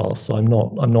Belfast, so I'm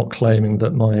not claiming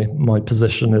that my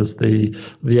position is the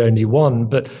only one,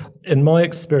 but in my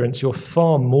experience, you're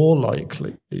far more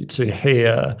likely to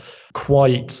hear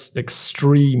quite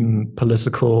extreme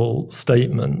political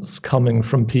statements coming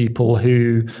from people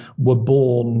who were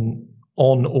born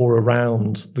on or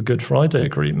around the Good Friday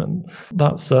Agreement.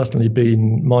 That's certainly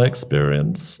been my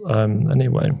experience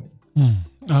anyway.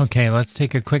 Okay, let's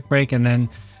take a quick break and then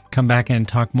come back and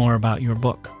talk more about your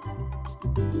book.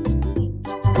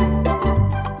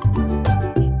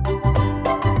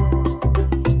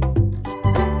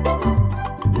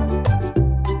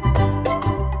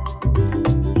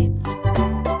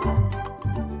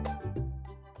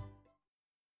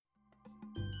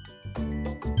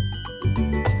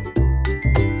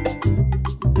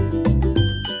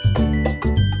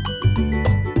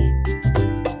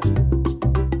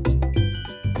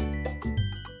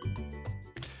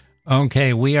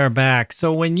 Okay, we are back.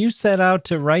 So when you set out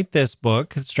to write this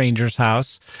book, Stranger's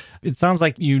House, it sounds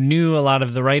like you knew a lot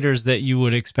of the writers that you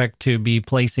would expect to be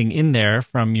placing in there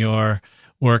from your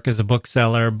work as a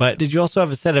bookseller, but did you also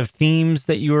have a set of themes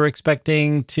that you were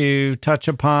expecting to touch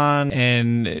upon?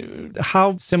 And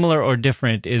how similar or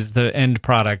different is the end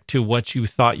product to what you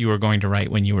thought you were going to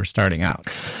write when you were starting out?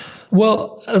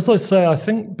 Well, as I say, I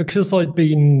think because I'd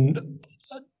been...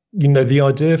 the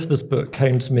idea for this book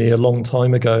came to me a long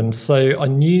time ago. And so I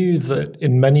knew that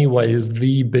in many ways,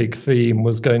 the big theme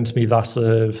was going to be that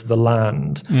of the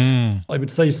land. I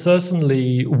would say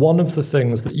certainly one of the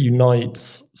things that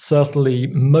unites certainly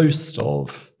most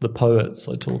of the poets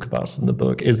I talk about in the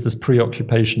book is this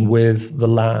preoccupation with the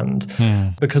land.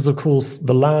 Because, of course,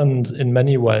 the land in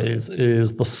many ways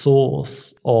is the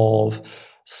source of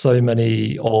so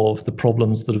many of the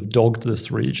problems that have dogged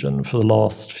this region for the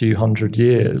last few hundred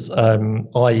years,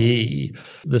 i.e.,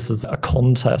 this is a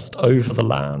contest over the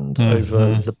land,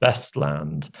 over the best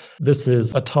land. This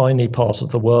is a tiny part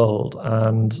of the world,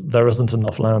 and there isn't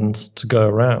enough land to go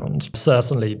around.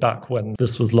 Certainly back when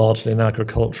this was largely an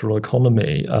agricultural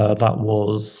economy, that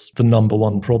was the number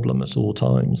one problem at all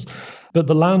times. But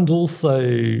the land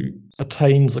also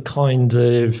attains a kind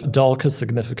of darker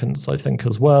significance, I think,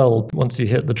 as well. Once you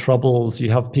hit the Troubles,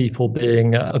 you have people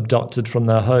being abducted from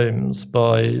their homes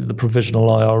by the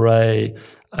Provisional IRA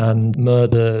and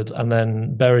murdered and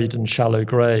then buried in shallow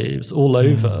graves all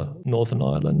over Northern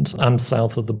Ireland and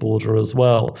south of the border as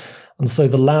well. And so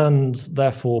the land,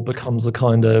 therefore, becomes a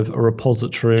kind of a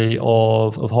repository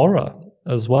of horror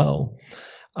as well.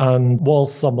 And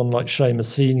whilst someone like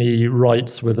Seamus Heaney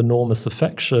writes with enormous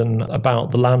affection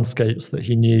about the landscapes that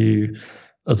he knew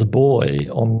as a boy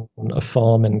on a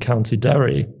farm in County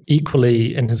Derry,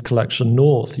 equally in his collection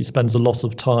North, he spends a lot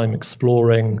of time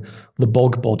exploring the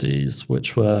bog bodies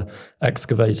which were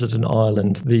excavated in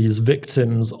Ireland, these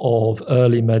victims of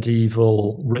early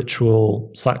medieval ritual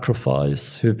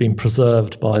sacrifice who have been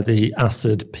preserved by the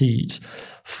acid peat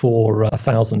for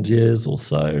 1,000 years or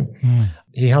so.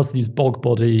 He has these bog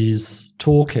bodies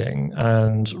talking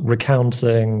and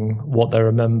recounting what they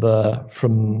remember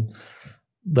from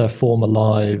their former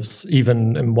lives,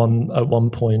 even at one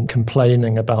point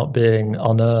complaining about being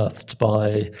unearthed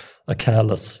by a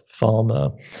careless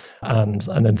farmer and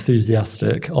an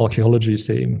enthusiastic archaeology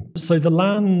team. So the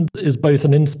land is both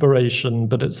an inspiration,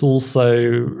 but it's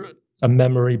also a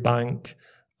memory bank,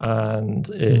 and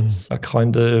it's a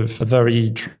kind of a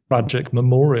very tragic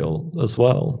memorial as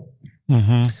well.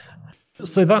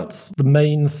 So that's the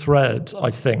main thread,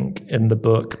 I think, in the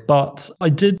book. But I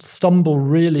did stumble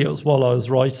really as while I was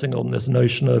writing on this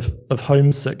notion of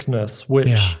homesickness,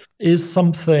 which is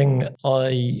something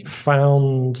I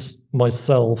found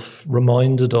myself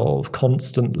reminded of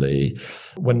constantly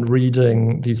when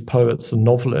reading these poets and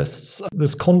novelists.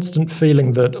 This constant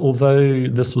feeling that although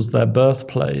this was their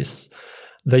birthplace,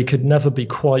 they could never be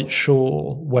quite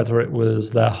sure whether it was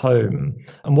their home.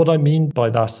 And what I mean by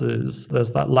that is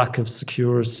there's that lack of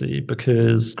security,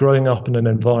 because growing up in an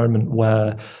environment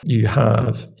where you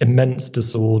have immense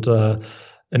disorder,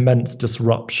 immense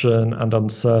disruption and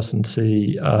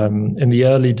uncertainty, in the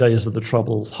early days of the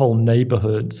Troubles, whole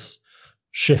neighborhoods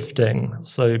shifting,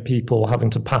 so people having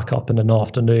to pack up in an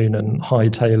afternoon and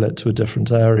hightail it to a different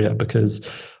area because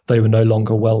they were no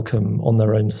longer welcome on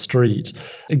their own street.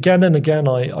 Again and again,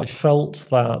 I felt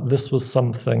that this was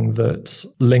something that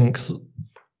links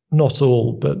not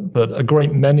all, but a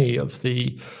great many of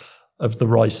the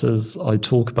writers I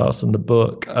talk about in the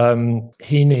book.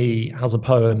 Heaney has a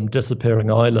poem, Disappearing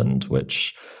Island,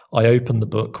 which I open the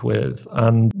book with,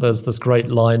 and there's this great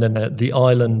line in it: the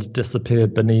island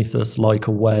disappeared beneath us like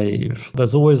a wave.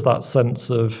 There's always that sense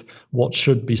of what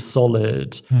should be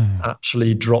solid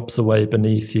actually drops away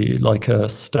beneath you like a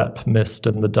step missed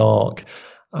in the dark.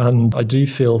 And I do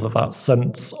feel that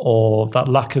sense of that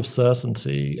lack of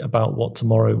certainty about what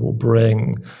tomorrow will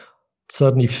bring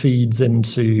certainly feeds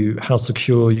into how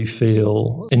secure you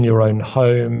feel in your own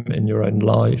home, in your own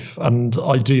life. And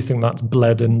I do think that's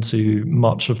bled into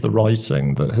much of the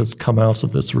writing that has come out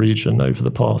of this region over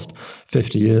the past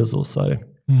 50 years or so.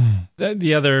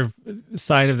 The other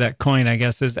side of that coin, I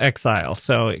guess, is exile.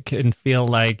 So it can feel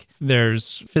like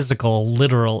there's physical,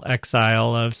 literal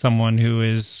exile of someone who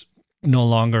is no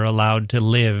longer allowed to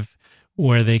live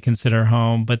where they consider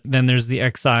home. But then there's the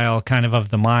exile kind of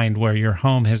the mind, where your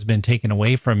home has been taken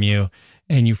away from you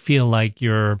and you feel like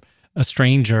you're a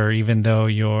stranger, even though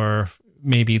you're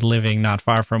maybe living not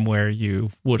far from where you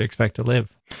would expect to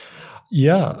live.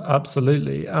 Yeah,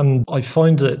 absolutely. And I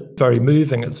find it very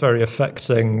moving. It's very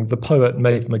affecting. The poet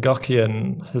Maeve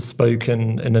McGuckian has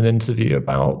spoken in an interview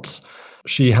about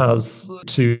she has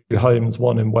two homes,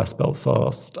 one in West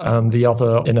Belfast and the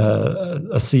other in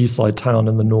a seaside town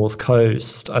in the North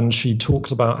Coast. And she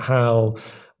talked about how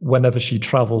whenever she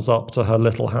travels up to her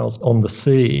little house on the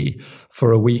sea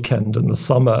for a weekend in the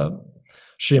summer,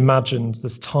 she imagines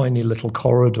this tiny little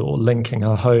corridor linking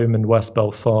her home in West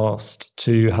Belfast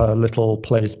to her little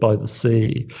place by the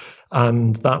sea.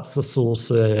 And that's the sort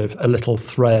of a little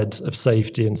thread of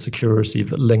safety and security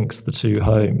that links the two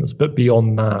homes. But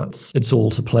beyond that, it's all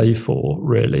to play for,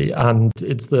 really. And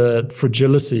it's the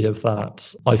fragility of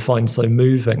that I find so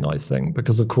moving, I think,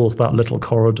 because, of course, that little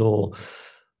corridor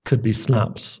could be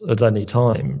snapped at any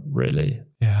time, really.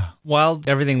 Yeah. While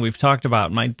everything we've talked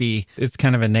about might be, it's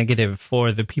kind of a negative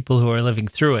for the people who are living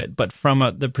through it, but from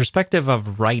the perspective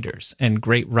of writers and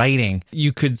great writing,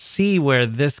 you could see where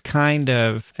this kind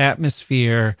of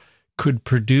atmosphere could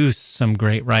produce some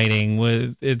great writing.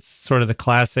 It's sort of the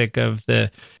classic of the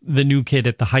new kid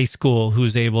at the high school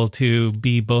who's able to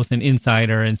be both an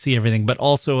insider and see everything, but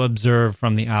also observe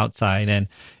from the outside. And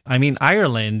I mean,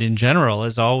 Ireland in general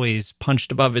has always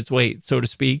punched above its weight, so to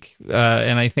speak.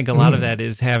 And I think a lot of that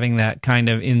is having that kind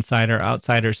of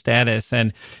insider-outsider status.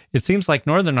 And it seems like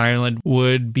Northern Ireland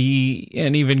would be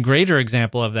an even greater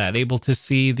example of that, able to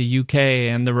see the UK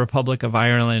and the Republic of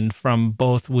Ireland from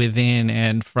both within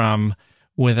and from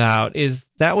without. Is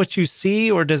that what you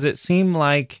see, or does it seem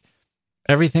like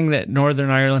everything that Northern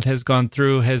Ireland has gone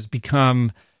through has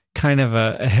become kind of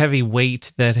a heavy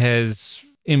weight that has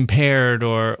impaired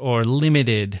or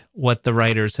limited what the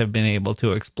writers have been able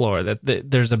to explore, that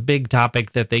there's a big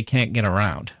topic that they can't get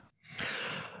around?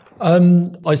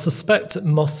 I suspect it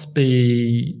must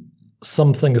be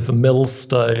something of a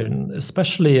millstone,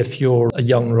 especially if you're a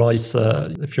young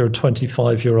writer, if you're a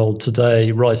 25-year-old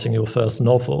today writing your first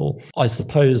novel. I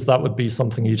suppose that would be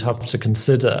something you'd have to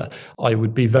consider. I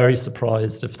would be very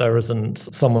surprised if there isn't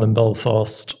someone in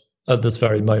Belfast at this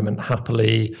very moment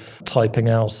happily typing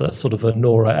out a sort of a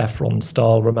Nora Ephron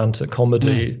style romantic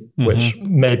comedy, which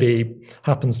maybe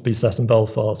happens to be set in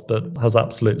Belfast but has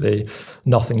absolutely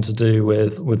nothing to do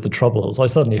with the Troubles. I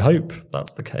certainly hope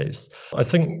that's the case. I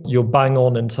think you're bang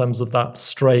on in terms of that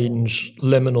strange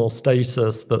liminal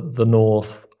status that the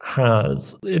North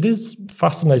has. It is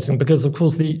fascinating because, of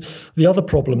course, the other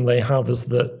problem they have is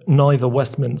that neither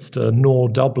Westminster nor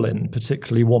Dublin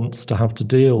particularly wants to have to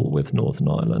deal with Northern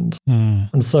Ireland.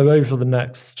 And so over the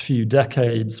next few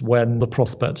decades, when the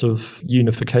prospect of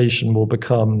unification will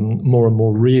become more and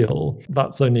more real,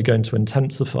 that's only going to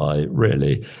intensify,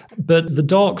 really. But the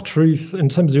dark truth, in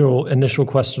terms of your initial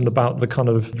question about the kind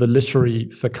of the literary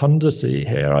fecundity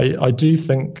here, I do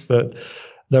think that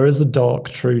there is a dark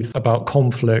truth about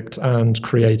conflict and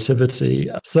creativity.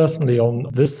 Certainly on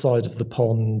this side of the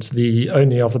pond, the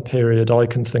only other period I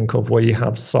can think of where you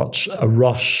have such a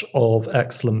rush of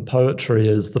excellent poetry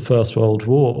is the First World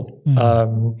War,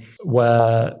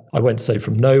 where I won't say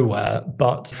from nowhere,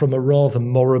 but from a rather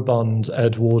moribund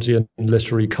Edwardian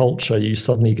literary culture, you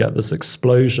suddenly get this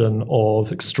explosion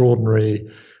of extraordinary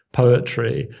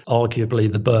poetry, arguably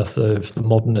the birth of the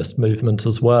modernist movement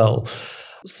as well.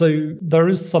 So there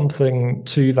is something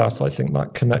to that, I think,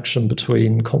 that connection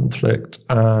between conflict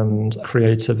and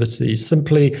creativity,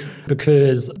 simply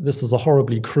because this is a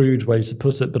horribly crude way to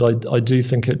put it, but I do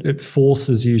think it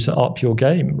forces you to up your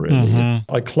game, really.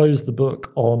 I closed the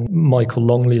book on Michael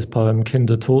Longley's poem,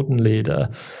 Kinder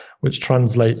Totenlieder, which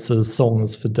translates as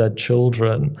Songs for Dead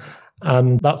Children.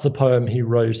 And that's a poem he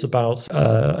wrote about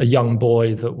a young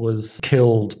boy that was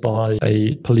killed by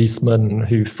a policeman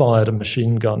who fired a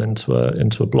machine gun into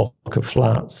a block of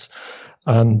flats,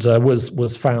 and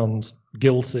was found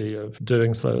guilty of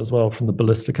doing so as well from the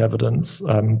ballistic evidence,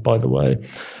 by the way.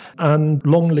 And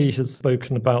Longley has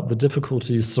spoken about the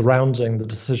difficulties surrounding the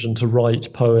decision to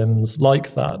write poems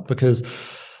like that, because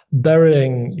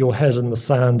burying your head in the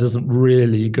sand isn't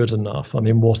really good enough. I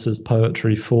mean, what is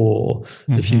poetry for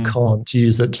if you can't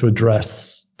use it to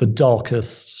address the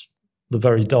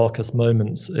very darkest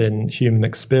moments in human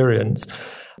experience?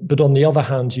 But on the other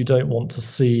hand, you don't want to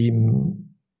seem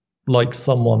like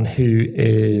someone who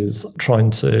is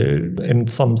trying to, in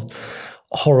some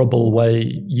horrible way,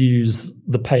 use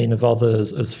the pain of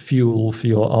others as fuel for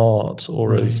your art,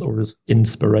 or as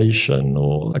inspiration,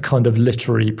 or a kind of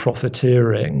literary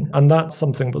profiteering. And that's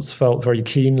something that's felt very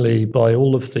keenly by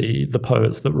all of the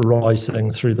poets that were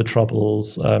writing through the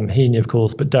Troubles. Heaney, of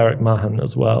course, but Derek Mahon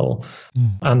as well,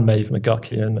 and Maeve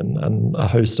McGuckian, and a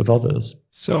host of others.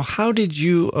 So how did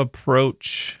you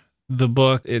approach the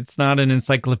book? It's not an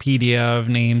encyclopedia of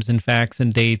names and facts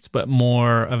and dates, but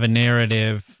more of a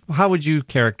narrative. How would you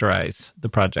characterize the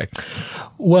project?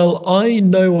 Well, I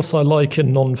know what I like in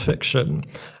nonfiction.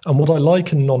 And what I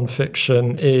like in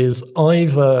nonfiction is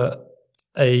either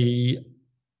a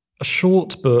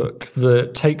short book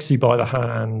that takes you by the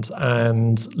hand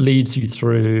and leads you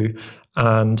through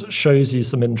and shows you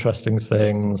some interesting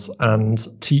things and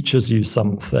teaches you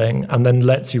something and then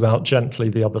lets you out gently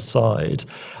the other side.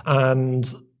 And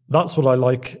that's what I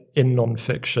like in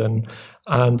nonfiction.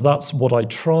 And that's what I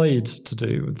tried to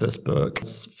do with this book,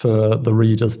 for the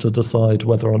readers to decide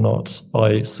whether or not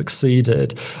I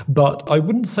succeeded. But I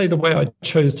wouldn't say the way I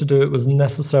chose to do it was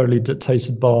necessarily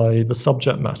dictated by the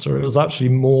subject matter. It was actually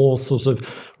more sort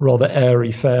of rather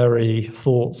airy-fairy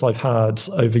thoughts I've had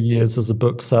over years as a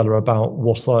bookseller about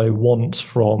what I want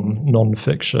from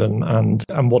nonfiction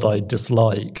and what I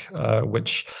dislike,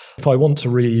 which if I want to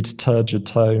read turgid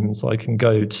tomes, I can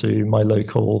go to my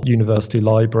local university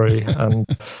library and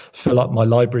fill up my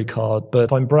library card. But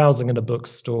if I'm browsing in a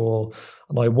bookstore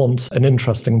and I want an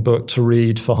interesting book to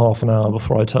read for half an hour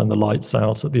before I turn the lights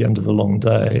out at the end of a long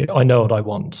day, I know what I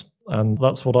want. And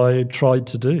that's what I tried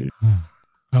to do.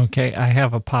 Okay, I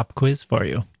have a pop quiz for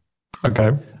you.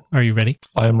 Okay. Are you ready?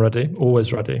 I am ready.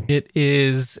 Always ready. It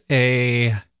is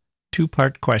a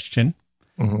two-part question.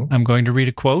 I'm going to read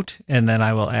a quote, and then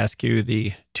I will ask you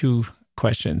the two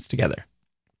questions together.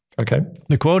 Okay.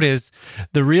 The quote is,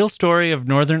 "The real story of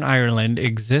Northern Ireland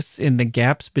exists in the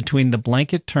gaps between the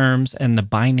blanket terms and the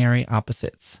binary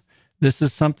opposites. This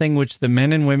is something which the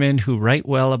men and women who write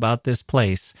well about this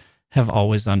place have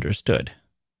always understood."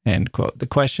 End quote. The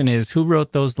question is, who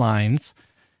wrote those lines?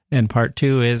 And part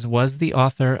two is, was the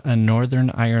author a Northern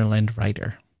Ireland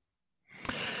writer?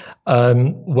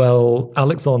 Well,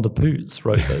 Alexander Poots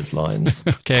wrote those lines.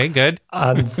 Okay, good.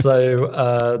 And so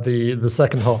the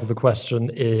second half of the question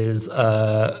is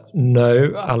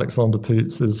no, Alexander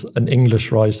Poots is an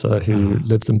English writer who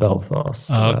lives in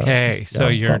Belfast. Okay, so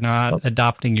you're not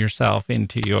adopting yourself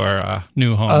into your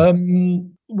new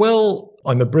home. Well,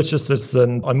 I'm a British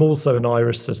citizen. I'm also an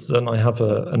Irish citizen. I have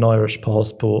an Irish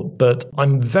passport, but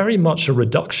I'm very much a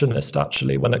reductionist,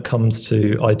 actually, when it comes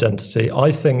to identity.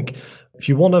 I think if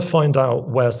you want to find out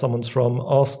where someone's from,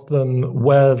 ask them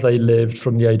where they lived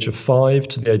from the age of 5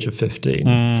 to the age of 15.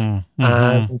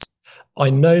 And I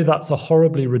know that's a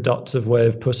horribly reductive way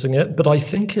of putting it, but I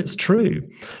think it's true.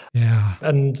 Yeah.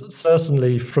 And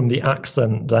certainly from the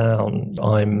accent down,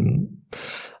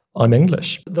 I'm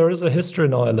English. There is a history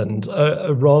in Ireland,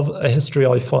 a history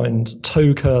I find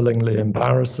toe-curlingly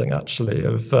embarrassing, actually,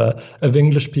 of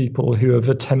English people who have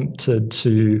attempted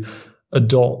to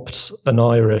adopt an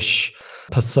Irish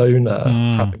persona,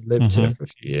 having lived here for a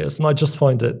few years. And I just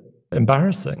find it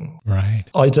embarrassing. Right.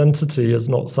 Identity is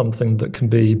not something that can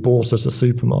be bought at a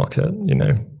supermarket,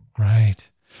 Right.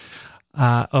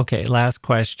 Okay, last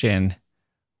question.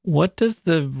 What does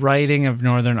the writing of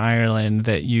Northern Ireland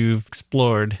that you've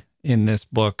explored in this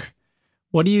book,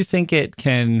 what do you think it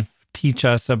can teach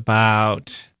us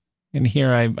about, and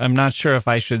here I'm not sure if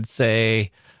I should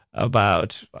say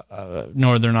about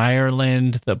Northern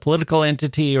Ireland, the political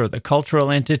entity or the cultural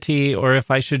entity, or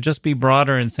if I should just be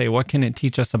broader and say, what can it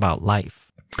teach us about life?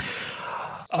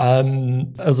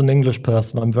 As an English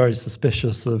person, I'm very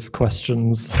suspicious of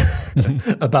questions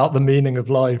about the meaning of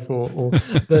life,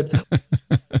 but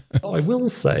I will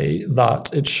say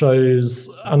that it shows,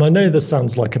 and I know this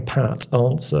sounds like a pat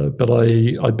answer, but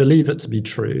I believe it to be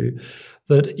true,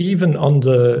 that even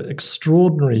under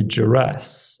extraordinary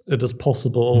duress, it is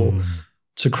possible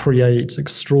to create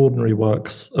extraordinary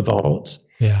works of art.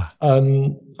 Yeah.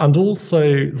 And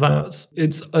also that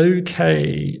it's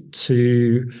okay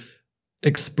to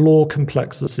explore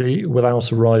complexity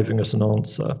without arriving at an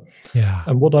answer. Yeah.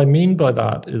 And what I mean by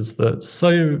that is that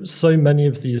so many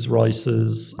of these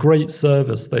writers, great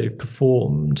service they've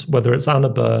performed, whether it's Anna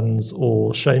Burns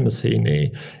or Seamus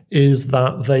Heaney, is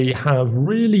that they have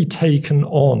really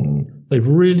they've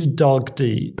really dug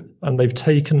deep, and they've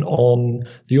taken on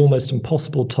the almost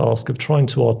impossible task of trying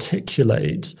to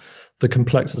articulate the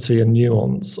complexity and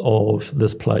nuance of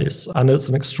this place. And it's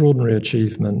an extraordinary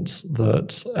achievement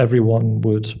that everyone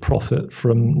would profit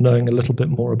from knowing a little bit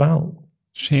more about.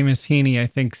 Seamus Heaney, I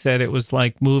think, said it was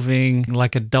like moving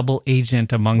like a double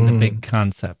agent among the big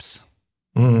concepts.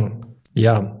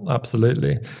 Yeah,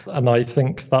 absolutely. And I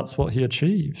think that's what he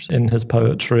achieved in his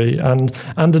poetry and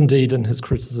indeed in his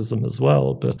criticism as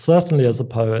well. But certainly as a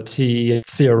poet, he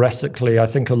theoretically, I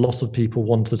think a lot of people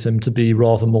wanted him to be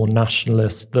rather more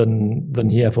nationalist than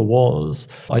he ever was.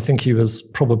 I think he was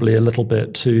probably a little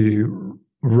bit too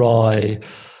wry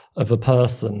of a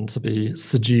person to be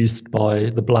seduced by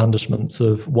the blandishments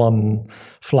of one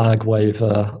flag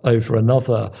waver over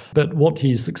another. But what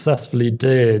he successfully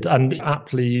did, and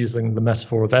aptly using the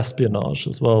metaphor of espionage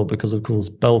as well, because of course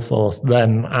Belfast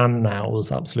then and now was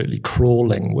absolutely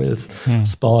crawling with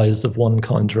spies of one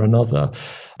kind or another.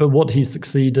 But what he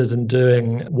succeeded in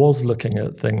doing was looking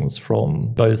at things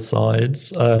from both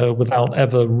sides without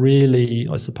ever really,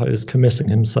 I suppose, committing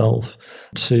himself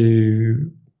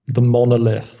to the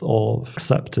monolith of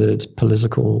accepted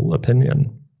political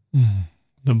opinion.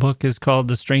 The book is called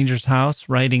The Stranger's House,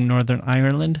 Writing Northern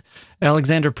Ireland.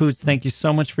 Alexander Poots, thank you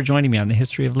so much for joining me on The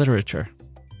History of Literature.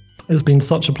 It's been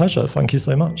such a pleasure. Thank you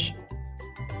so much.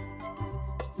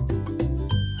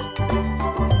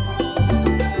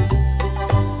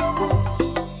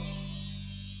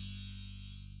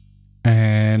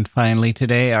 And finally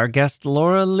today, our guest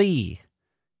Laura Lee,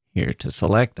 here to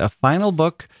select a final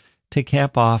book to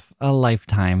cap off a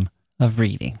lifetime of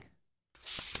reading.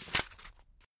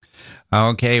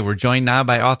 Okay, we're joined now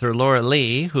by author Laura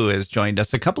Lee, who has joined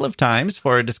us a couple of times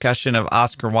for a discussion of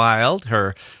Oscar Wilde.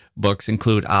 Her books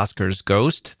include Oscar's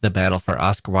Ghost, The Battle for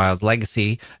Oscar Wilde's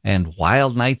Legacy, and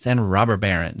Wild Knights and Robber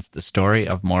Barons, the story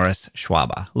of Morris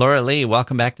Schwab. Laura Lee,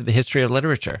 welcome back to the History of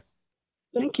Literature.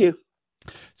 Thank you.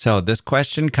 So this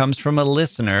question comes from a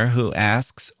listener who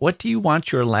asks, what do you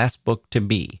want your last book to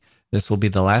be? This will be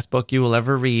the last book you will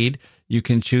ever read. You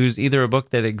can choose either a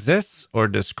book that exists or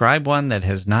describe one that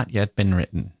has not yet been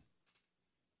written.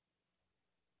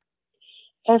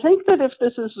 I think that if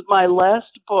this is my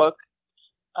last book,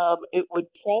 it would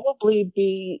probably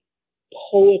be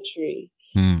poetry.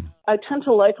 I tend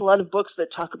to like a lot of books that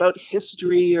talk about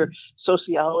history or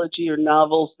sociology or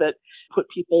novels that put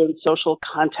people in social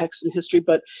context in history.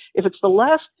 But if it's the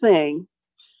last thing,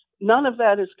 none of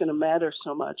that is going to matter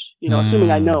so much, assuming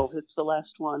I know it's the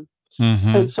last one.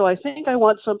 And so I think I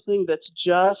want something that's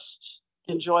just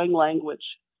enjoying language.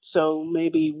 So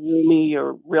maybe Rumi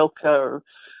or Rilke or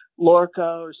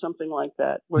Lorca or something like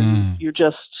that, where you're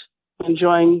just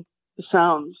enjoying the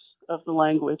sounds of the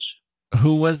language.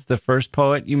 Who was the first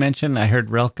poet you mentioned? I heard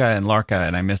Rilke and Lorca,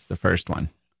 and I missed the first one.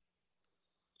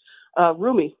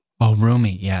 Rumi. Oh,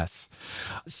 Rumi, yes.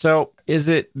 So is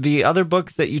it the other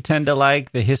books that you tend to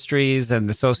like, the histories and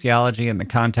the sociology and the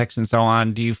context and so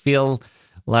on? Do you feel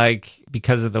like,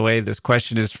 because of the way this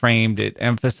question is framed, it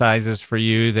emphasizes for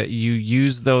you that you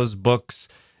use those books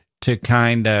to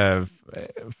kind of,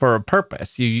 for a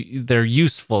purpose? They're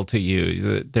useful to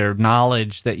you. They're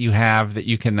knowledge that you have that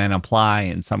you can then apply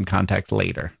in some context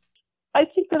later. I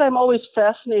think that I'm always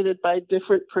fascinated by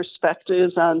different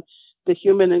perspectives on the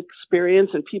human experience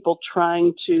and people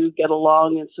trying to get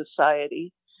along in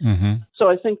society. So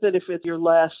I think that if it's your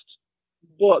last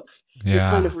book, you're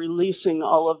kind of releasing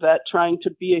all of that, trying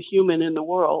to be a human in the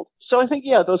world. So I think,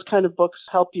 yeah, those kind of books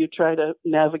help you try to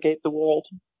navigate the world.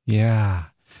 Yeah.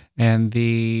 And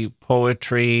the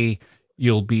poetry,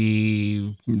 do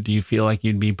you feel like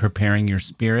you'd be preparing your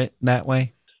spirit that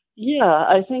way? Yeah,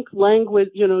 I think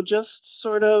language, just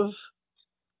sort of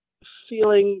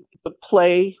feeling the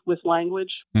play with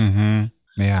language. Mm-hmm.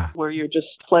 Yeah. Where you're just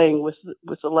playing with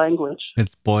the language.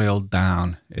 It's boiled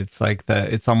down.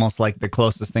 It's almost like the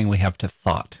closest thing we have to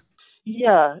thought.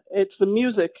 Yeah, it's the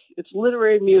music. It's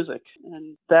literary music.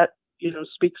 And that,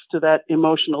 speaks to that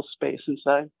emotional space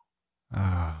inside.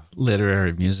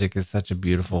 Literary music is such a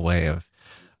beautiful way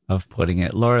of putting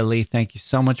it. Laura Lee, thank you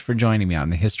so much for joining me on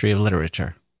the History of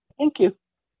Literature. Thank you.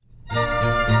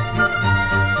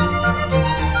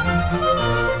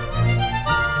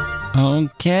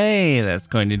 Okay, that's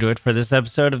going to do it for this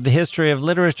episode of the History of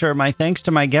Literature. My thanks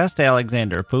to my guest,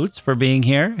 Alexander Poots, for being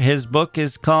here. His book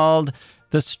is called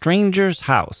The Stranger's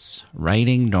House,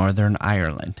 Writing Northern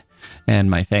Ireland. And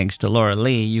my thanks to Laura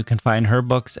Lee. You can find her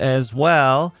books as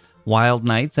well, Wild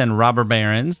Nights and Robber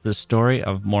Barons, The Story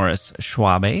of Morris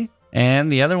Schwabe.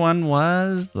 And the other one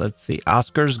was,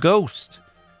 Oscar's Ghost,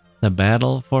 The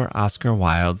Battle for Oscar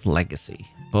Wilde's Legacy.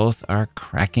 Both are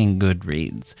cracking good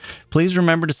reads. Please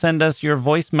remember to send us your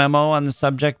voice memo on the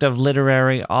subject of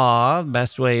literary awe. The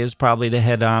best way is probably to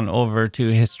head on over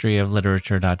to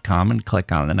historyofliterature.com and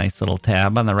click on the nice little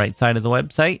tab on the right side of the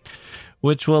website,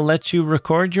 which will let you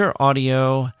record your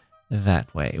audio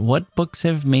that way. What books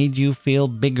have made you feel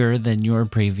bigger than your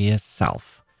previous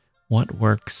self? What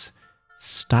works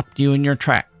stopped you in your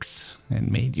tracks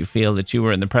and made you feel that you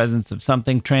were in the presence of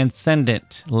something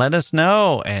transcendent? Let us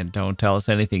know, and don't tell us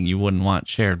anything you wouldn't want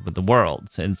shared with the world,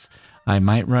 since I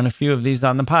might run a few of these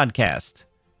on the podcast.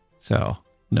 So,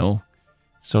 no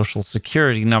social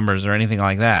security numbers or anything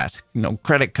like that. No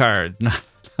credit cards.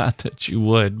 Not that you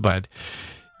would, but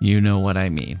you know what I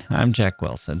mean. I'm Jack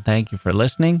Wilson. Thank you for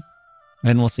listening,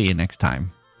 and we'll see you next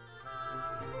time.